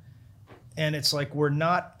situation? And it's like, we're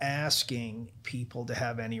not asking people to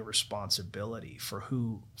have any responsibility for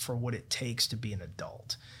what it takes to be an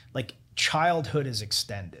adult. Like childhood is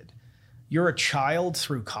extended. You're a child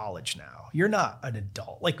through college now. You're not an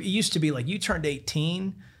adult. Like it used to be like you turned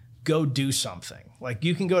 18, go do something. Like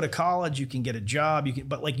you can go to college, you can get a job,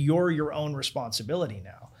 but like you're your own responsibility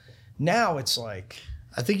now. Now it's like,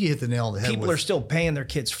 I think you hit the nail on the head. People are still paying their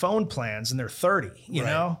kids' phone plans and they're 30, you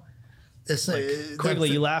know? It's like, Quigley,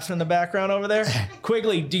 you laughing in the background over there?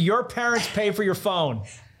 Quigley, do your parents pay for your phone?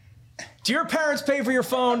 Do your parents pay for your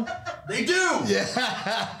phone? They do. Yeah.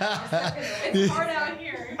 It's hard out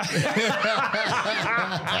here.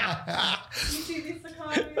 You see these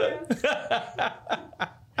economies?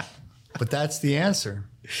 But that's the answer.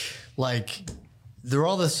 Like, they're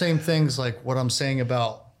all the same things like what I'm saying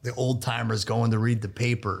about the old timers going to read the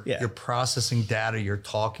paper. Yeah. You're processing data, you're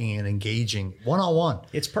talking and engaging one-on-one.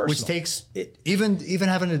 It's personal. Which takes, even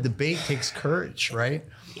having a debate takes courage, right?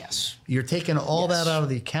 Yes. You're taking all that out of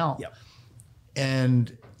the account. Yep.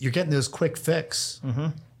 And you're getting those quick fix. Mm-hmm.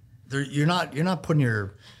 You're not putting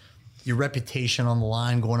your reputation on the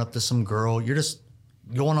line going up to some girl. You're just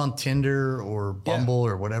going on Tinder or Bumble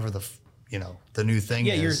or whatever the new thing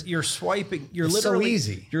is. You're swiping. It's so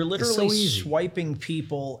easy. You're literally so easy. swiping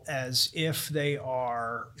people as if they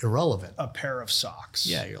are irrelevant. A pair of socks.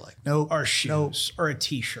 Yeah, you're like, no, or shoes, or a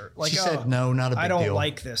T-shirt. Like she said, no, not a big deal. I don't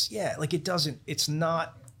like this. Yeah, like it doesn't. It's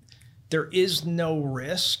not. There is no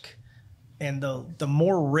risk, and the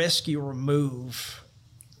more risk you remove,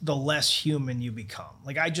 the less human you become.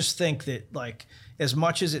 Like I just think that like as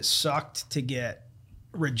much as it sucked to get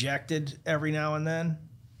rejected every now and then.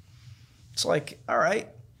 It's like, all right,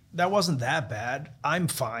 that wasn't that bad. I'm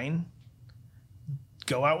fine.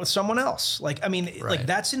 Go out with someone else. Like, I mean, like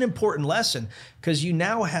that's an important lesson because you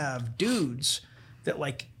now have dudes that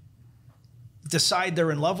like decide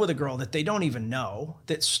they're in love with a girl that they don't even know,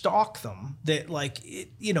 that stalk them, that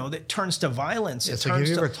that turns to violence. Yeah, so have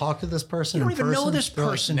you ever talked to this person? You don't even know this They're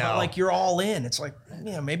like, person, no. but like you're all in. It's like,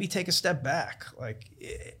 maybe take a step back.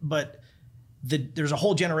 There's a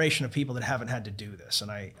whole generation of people that haven't had to do this,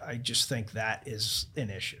 and I just think that is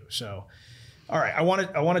an issue. So, all right, I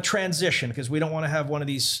want to transition because we don't want to have one of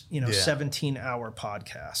these 17-hour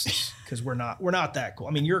podcasts because we're not that cool.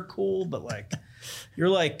 I mean, you're cool, but like you're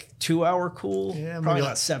like 2-hour cool. Yeah, probably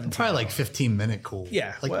like, not 17. Probably like 15-minute cool.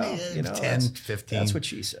 Yeah, like 10, 15. That's what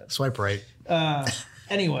she said. Swipe right.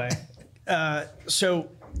 Anyway, so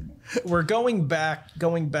we're going back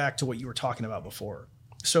to what you were talking about before,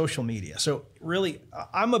 social media. So really,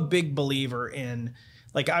 I'm a big believer in,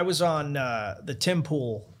 like, I was on the Tim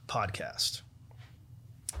Pool podcast,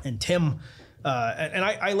 and Tim, and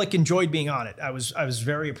I like enjoyed being on it. I was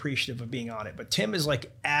very appreciative of being on it. But Tim is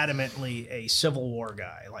like adamantly a Civil War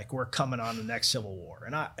guy. Like, we're coming on the next Civil War,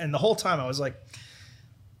 and the whole time I was like,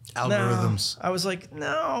 algorithms. No. I was like,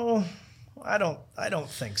 no, I don't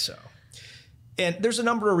think so. And there's a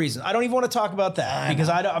number of reasons. I don't even want to talk about that because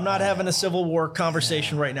I'm not having a Civil War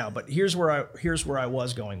conversation right now. But here's where I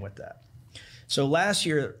was going with that. So last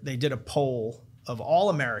year they did a poll of all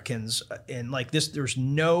Americans, and like this, there's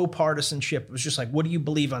no partisanship. It was just like, what do you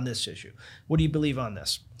believe on this issue? What do you believe on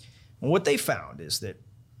this? And what they found is that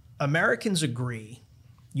Americans agree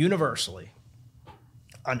universally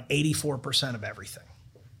on 84% of everything.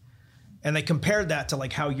 And they compared that to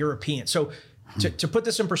like how European. So to put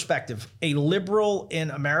this in perspective, a liberal in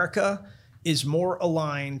America is more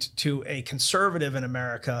aligned to a conservative in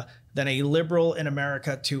America than a liberal in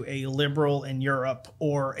America to a liberal in Europe,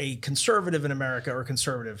 or a conservative in America or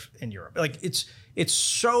conservative in Europe. Like it's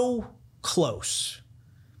so close.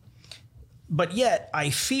 But yet I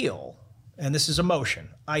feel, and this is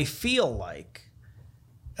emotion, I feel like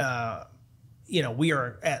we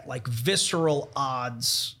are at like visceral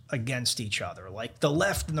odds against each other. Like the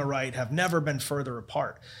left and the right have never been further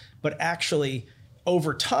apart. But actually,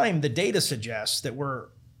 over time, the data suggests that we're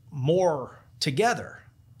more together.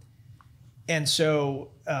 And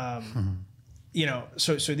so,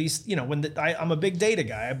 so these, I'm a big data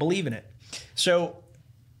guy. I believe in it. So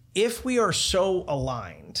if we are so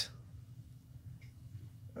aligned,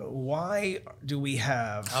 why do we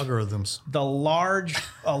have algorithms? A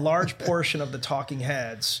large portion of the talking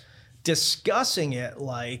heads discussing it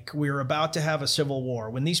like we're about to have a civil war,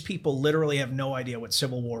 when these people literally have no idea what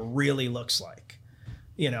civil war really looks like?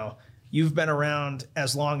 You've been around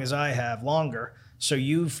as long as I have, longer, so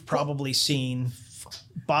you've probably seen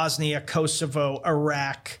Bosnia, Kosovo,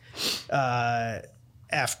 Iraq,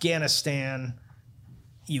 Afghanistan,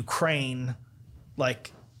 Ukraine.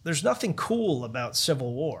 Like, there's nothing cool about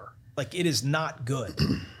civil war. Like, it is not good.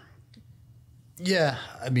 Yeah,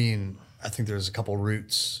 I mean, I think there's a couple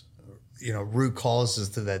root causes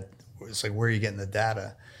to that. It's like, where are you getting the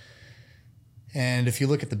data? And if you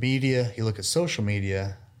look at the media, you look at social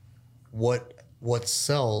media, what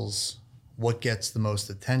sells, what gets the most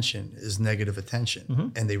attention is negative attention. Mm-hmm.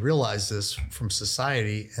 And they realized this from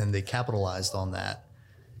society, and they capitalized on that,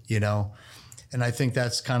 And I think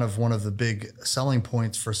that's kind of one of the big selling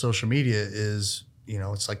points for social media is,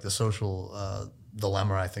 it's like the social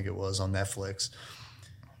dilemma, I think it was on Netflix,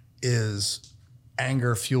 is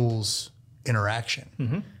anger fuels interaction.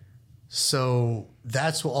 Mm-hmm. So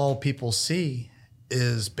that's what all people see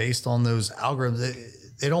is based on those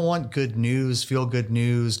algorithms. They don't want good news, feel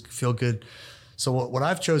good. So what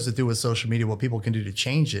I've chose to do with social media, what people can do to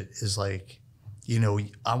change it is like,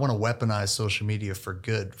 I want to weaponize social media for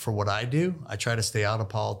good. For what I do, I try to stay out of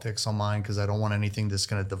politics on mine because I don't want anything that's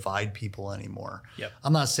going to divide people anymore. Yep.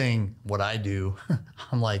 I'm not saying what I do,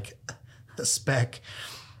 I'm like the spec.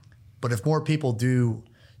 But if more people do,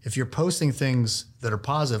 if you're posting things that are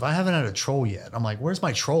positive, I haven't had a troll yet. I'm like, where's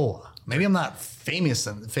my troll? Maybe I'm not famous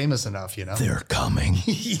enough, They're coming.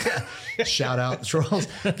 Yeah. Shout out trolls.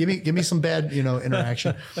 Give me some bad,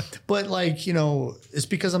 interaction. But it's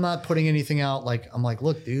because I'm not putting anything out. Like, I'm like,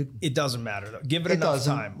 look, dude. It doesn't matter though. Give it enough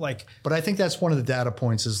time. But I think that's one of the data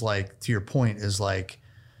points is like, to your point, is like,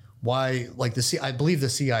 why, like I believe the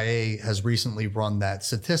CIA has recently run that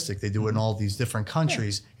statistic. They do it in all these different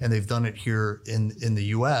countries, and they've done it here in the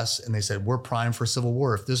US, and they said, we're primed for civil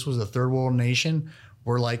war. If this was a third world nation,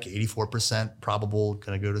 we're like 84% probable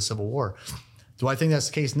going to go to civil war. Do I think that's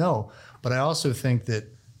the case? No. But I also think that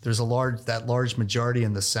there's that large majority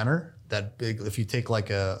in the center, that big, if you take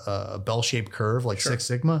like a bell-shaped curve, like Six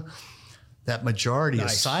Sigma, that majority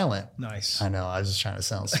is silent. Nice. I know. I was just trying to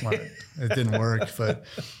sound smart. It didn't work. But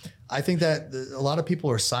I think that a lot of people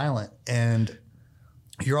are silent, and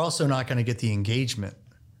you're also not going to get the engagement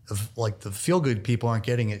like the feel good people aren't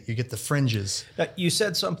getting it. You get the fringes. You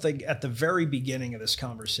said something at the very beginning of this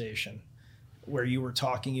conversation where you were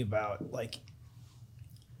talking about like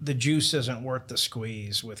the juice isn't worth the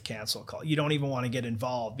squeeze with cancel call. You don't even want to get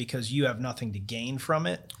involved because you have nothing to gain from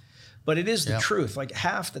it. But it is the truth. Like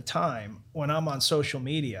half the time when I'm on social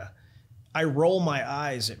media, I roll my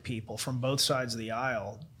eyes at people from both sides of the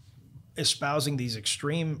aisle espousing these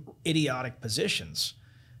extreme idiotic positions.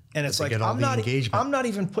 And it's like, I'm not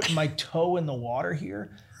even putting my toe in the water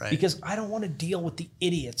here because I don't want to deal with the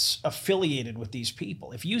idiots affiliated with these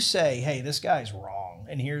people. If you say, hey, this guy's wrong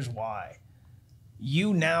and here's why,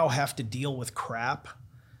 you now have to deal with crap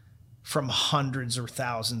from hundreds or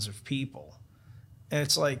thousands of people. And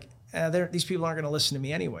it's like, these people aren't going to listen to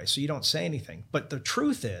me anyway, so you don't say anything. But the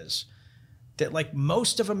truth is that like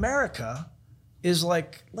most of America is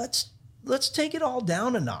like, let's take it all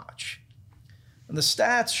down a notch. And the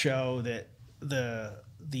stats show that the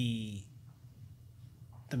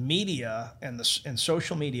media and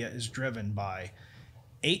social media is driven by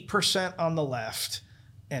 8% on the left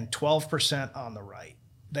and 12% on the right.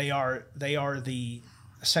 They are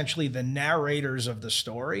essentially the narrators of the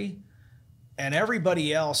story, and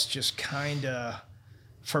everybody else just kind of,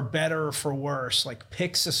 for better or for worse, like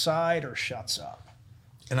picks a side or shuts up.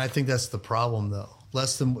 And I think that's the problem, though.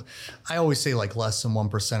 I always say like less than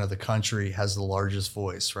 1% of the country has the largest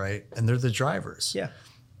voice, right? And they're the drivers. Yeah.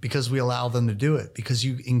 Because we allow them to do it, because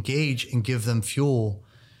you engage and give them fuel.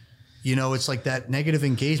 You know, it's like that negative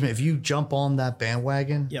engagement. If you jump on that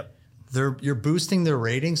bandwagon, you're boosting their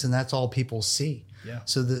ratings, and that's all people see. Yeah.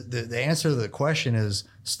 So the answer to the question is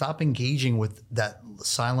stop engaging with that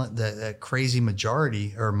that crazy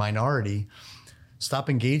majority or minority. Stop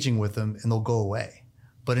engaging with them, and they'll go away.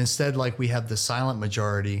 But instead, like, we have the silent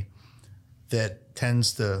majority that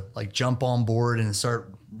tends to like jump on board and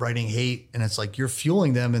start writing hate, and it's like you're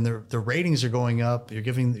fueling them, and their ratings are going up.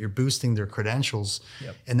 You're boosting their credentials,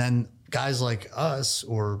 and then guys like us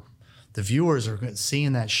or the viewers are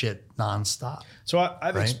seeing that shit nonstop. So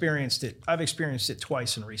I've experienced it. I've experienced it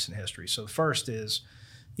twice in recent history. So the first is,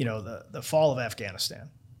 the fall of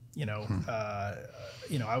Afghanistan.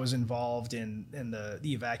 I was involved in the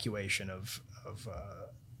evacuation of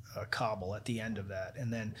Kabul at the end of that,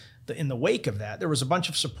 and then in the wake of that, there was a bunch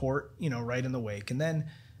of support, right in the wake, and then,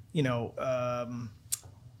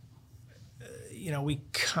 we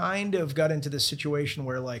kind of got into this situation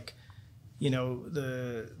where like,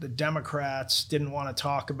 the Democrats didn't want to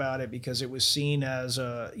talk about it because it was seen as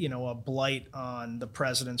a blight on the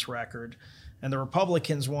president's record. And the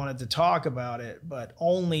Republicans wanted to talk about it, but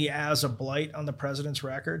only as a blight on the president's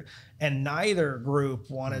record. And neither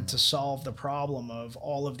group wanted to solve the problem of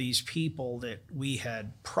all of these people that we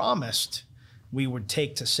had promised we would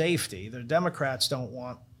take to safety. The Democrats don't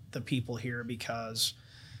want the people here because,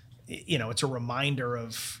 it's a reminder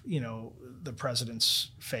of, the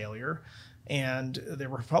president's failure. And the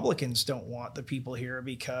Republicans don't want the people here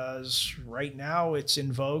because right now it's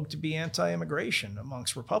in vogue to be anti-immigration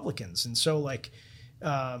amongst Republicans. And so like,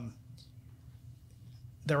 there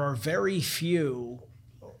are very few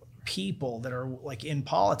people that are like in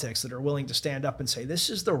politics that are willing to stand up and say, this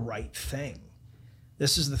is the right thing.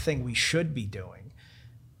 This is the thing we should be doing.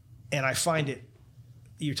 And I find it,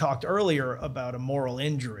 you talked earlier about a moral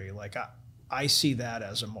injury. Like I see that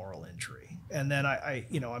as a moral injury. And then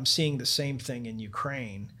I'm seeing the same thing in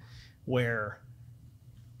Ukraine where,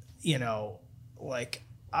 like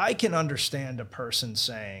I can understand a person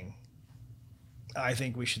saying, I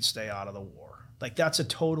think we should stay out of the war. Like that's a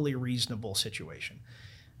totally reasonable situation.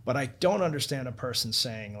 But I don't understand a person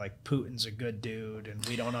saying like Putin's a good dude and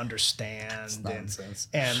we don't understand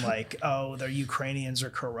and like, oh, the Ukrainians are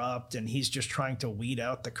corrupt and he's just trying to weed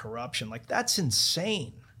out the corruption. Like that's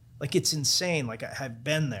insane. Like it's insane. Like I've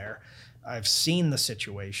been there. I've seen the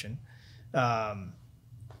situation. And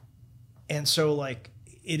so like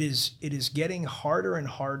it is getting harder and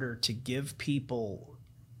harder to give people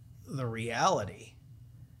the reality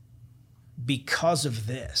because of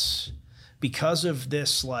this,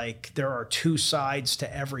 like there are two sides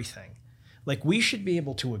to everything. Like we should be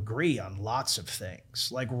able to agree on lots of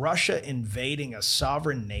things, like Russia invading a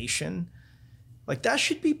sovereign nation. Like that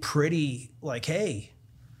should be pretty like, hey,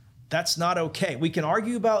 that's not okay. We can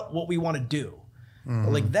argue about what we want to do. Mm-hmm.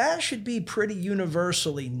 But like that should be pretty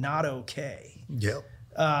universally not okay. Yep.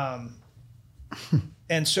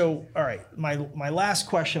 And so, all right, my last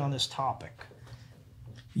question on this topic.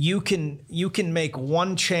 You can make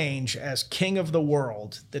one change as king of the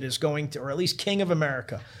world that is going to, or at least king of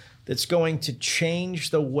America, that's going to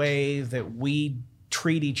change the way that we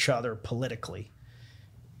treat each other politically.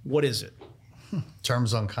 What is it?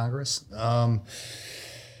 Terms on Congress?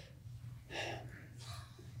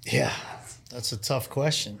 Yeah, that's a tough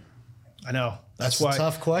question. I know. That's a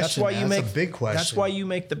tough question. That's why That's a big question. That's why you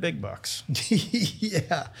make the big bucks.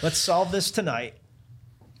 Yeah. Let's solve this tonight.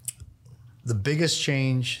 The biggest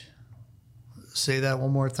change, say that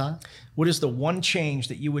one more time. What is the one change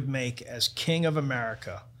that you would make as King of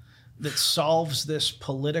America that solves this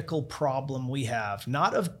political problem we have?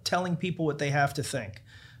 Not of telling people what they have to think,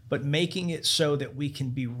 but making it so that we can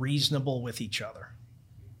be reasonable with each other.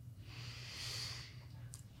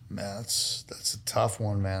 Man, that's a tough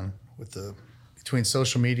one, man. Between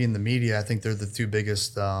social media and the media, I think they're the two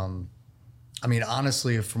biggest. I mean,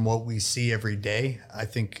 honestly, from what we see every day, I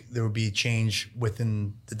think there would be a change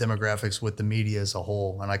within the demographics with the media as a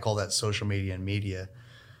whole, and I call that social media and media.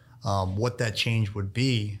 What that change would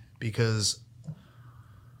be, because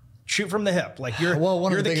shoot from the hip, like you're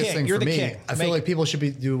one you're of the biggest things you're for the me. king. I feel like people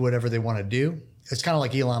should do whatever they want to do. It's kind of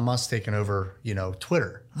like Elon Musk taking over,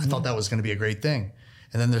 Twitter. I thought that was going to be a great thing.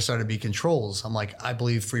 And then there started to be controls. I'm like, I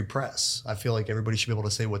believe free press. I feel like everybody should be able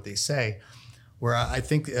to say what they say. Where I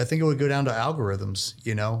think it would go down to algorithms,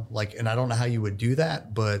 and I don't know how you would do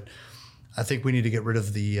that, but I think we need to get rid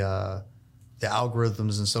of the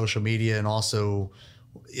algorithms in social media, and also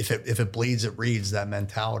if it bleeds, it reads, that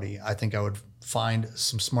mentality. I think I would find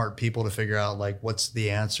some smart people to figure out what's the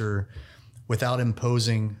answer without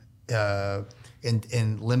imposing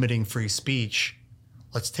and limiting free speech.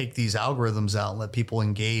 Let's take these algorithms out and let people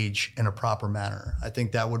engage in a proper manner. I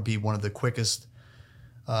think that would be one of the quickest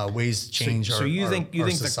ways to change our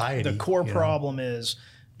society. The core problem is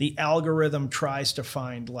the algorithm tries to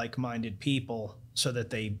find like-minded people so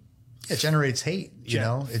that it generates hate,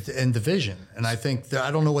 and division. And I think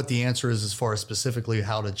I don't know what the answer is as far as specifically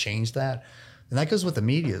how to change that. And that goes with the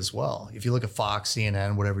media as well. If you look at Fox,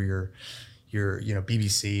 CNN, whatever your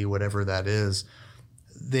BBC, whatever that is,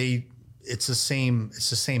 it's the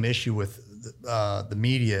same issue with the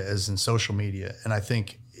media as in social media. And I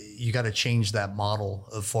think you got to change that model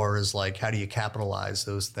as far as how do you capitalize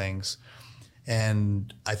those things.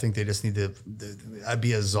 And I think they just need to, I'd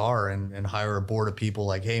be a czar and hire a board of people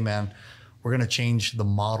like, hey man, we're going to change the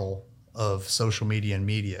model of social media and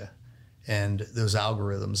media, and those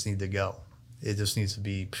algorithms need to go. It just needs to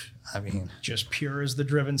be, just pure as the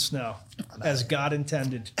driven snow, as God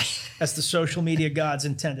intended, as the social media gods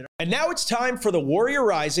intended. And now it's time for the Warrior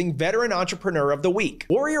Rising Veteran Entrepreneur of the Week.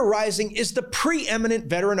 Warrior Rising is the preeminent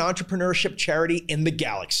veteran entrepreneurship charity in the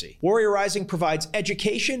galaxy. Warrior Rising provides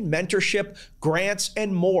education, mentorship, grants,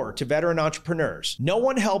 and more to veteran entrepreneurs. No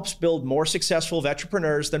one helps build more successful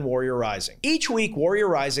veteranpreneurs than Warrior Rising. Each week, Warrior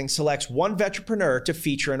Rising selects one veteranpreneur to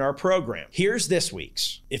feature in our program. Here's this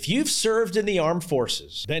week's. If you've served in the armed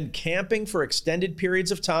forces, been camping for extended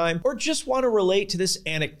periods of time, or just want to relate to this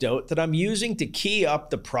anecdote that I'm using to key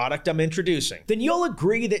up the product I'm introducing, then you'll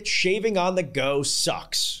agree that shaving on the go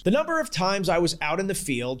sucks. The number of times I was out in the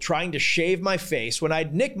field trying to shave my face when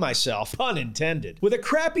I'd nick myself, pun intended, with a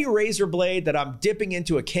crappy razor blade that I'm dipping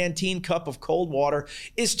into a canteen cup of cold water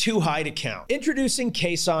is too high to count. Introducing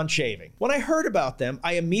Cathers Shaving. When I heard about them,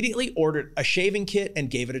 I immediately ordered a shaving kit and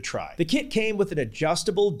gave it a try. The kit came with an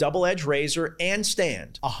adjustable double-edged razor and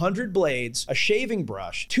stand, 100 blades, a shaving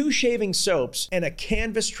brush, 2 shaving soaps, and a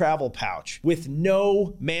canvas travel pouch with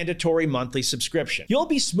no mandatory monthly subscription. You'll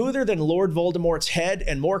be smoother than Lord Voldemort's head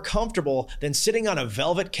and more comfortable than sitting on a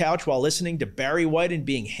velvet couch while listening to Barry White and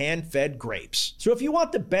being hand-fed grapes. So if you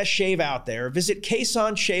want the best shave out there, visit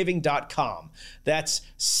CathesShaving.com. That's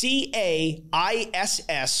CAISSON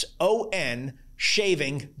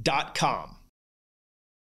shaving.com.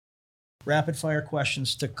 Rapid fire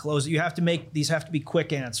questions to close. These have to be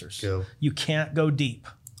quick answers. Go. You can't go deep.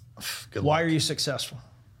 Good Why luck. are you successful?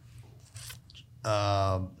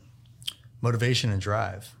 Motivation and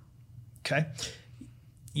drive. Okay.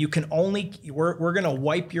 You can only, we're going to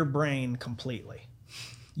wipe your brain completely.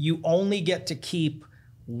 You only get to keep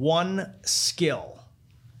one skill.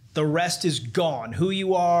 The rest is gone. Who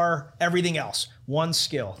you are, everything else. One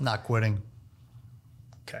skill. Not quitting.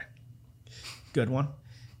 Okay. Good one.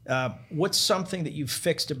 What's something that you've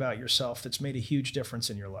fixed about yourself that's made a huge difference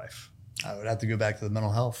in your life? I would have to go back to the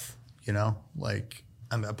mental health, I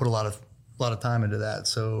put a lot of time into that.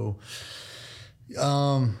 So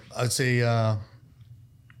I would say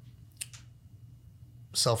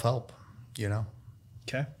self-help,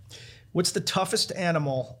 Okay. What's the toughest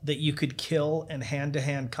animal that you could kill in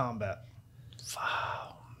hand-to-hand combat?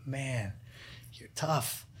 Wow, man, you're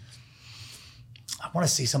tough. I want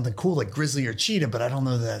to say something cool like grizzly or cheetah, but I don't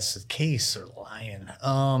know that that's the case, or lion.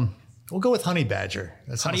 We'll go with honey badger.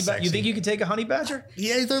 That's Honey badger. You think you could take a honey badger?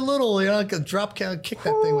 Yeah, they're little. I could kick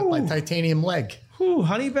that thing with my titanium leg. Ooh,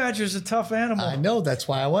 honey badger's a tough animal. I know, that's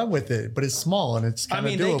why I went with it, but it's small and it's kind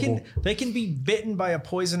of doable. They can be bitten by a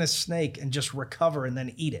poisonous snake and just recover and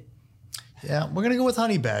then eat it. Yeah, we're gonna go with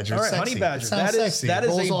honey badger. All right, sexy. honey badger. It sounds sexy. That It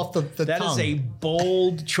is rolls off the that tongue. is a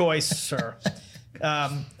bold choice, sir.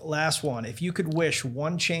 Last one. If you could wish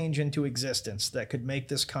one change into existence that could make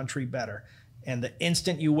this country better, and the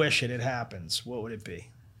instant you wish it happens, what would it be?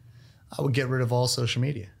 I would get rid of all social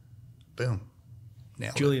media. Boom.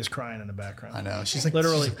 Nailed it. Julia's crying in the background. I know. She's like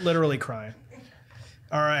literally crying.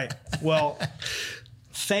 All right. Well,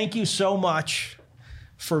 thank you so much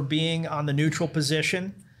for being on the neutral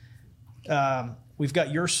position. We've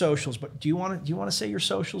got your socials, but do you want to say your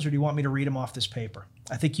socials, or do you want me to read them off this paper?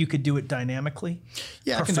 I think you could do it dynamically,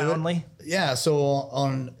 profoundly. I can do it. Yeah.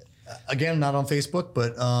 So again, not on Facebook,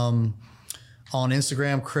 but on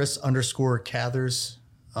Instagram, Chris_Cathers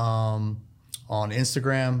on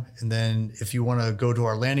Instagram. And then if you want to go to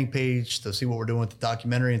our landing page to see what we're doing with the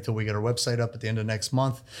documentary until we get our website up at the end of next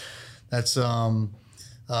month, that's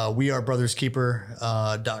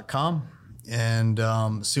wearebrotherskeeper.com.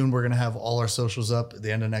 And soon we're going to have all our socials up at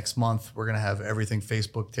the end of next month. We're going to have everything: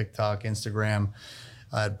 Facebook, TikTok, Instagram,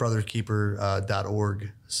 at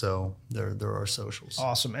brotherskeeper.org. So there are our socials.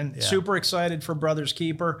 Awesome. And super excited for Brothers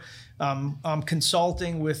Keeper. I'm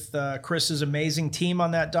consulting with Chris's amazing team on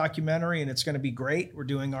that documentary, and it's going to be great. We're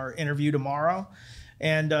doing our interview tomorrow.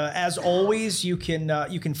 And as always, you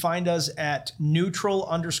can find us at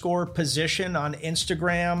neutral_position on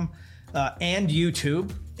Instagram and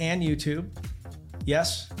YouTube.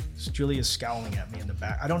 Yes, Julia's scowling at me in the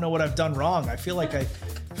back. I don't know what I've done wrong. I feel like I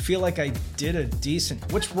did a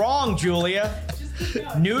decent. What's wrong, Julia?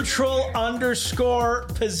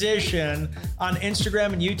 Neutral_position on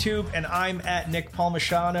Instagram and YouTube, and I'm at Nick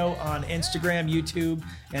Palmisano on Instagram, YouTube,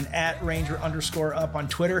 and at Ranger_up on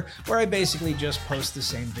Twitter, where I basically just post the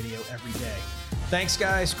same video every day. Thanks,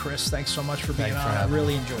 guys. Chris, thanks so much for being on. I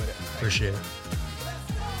really enjoyed it. Appreciate it.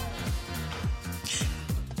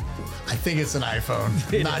 I think it's an iPhone.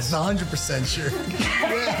 Not 100% sure.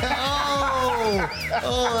 Yeah.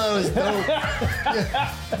 Oh, that was dope.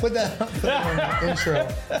 Yeah. Put that on the intro.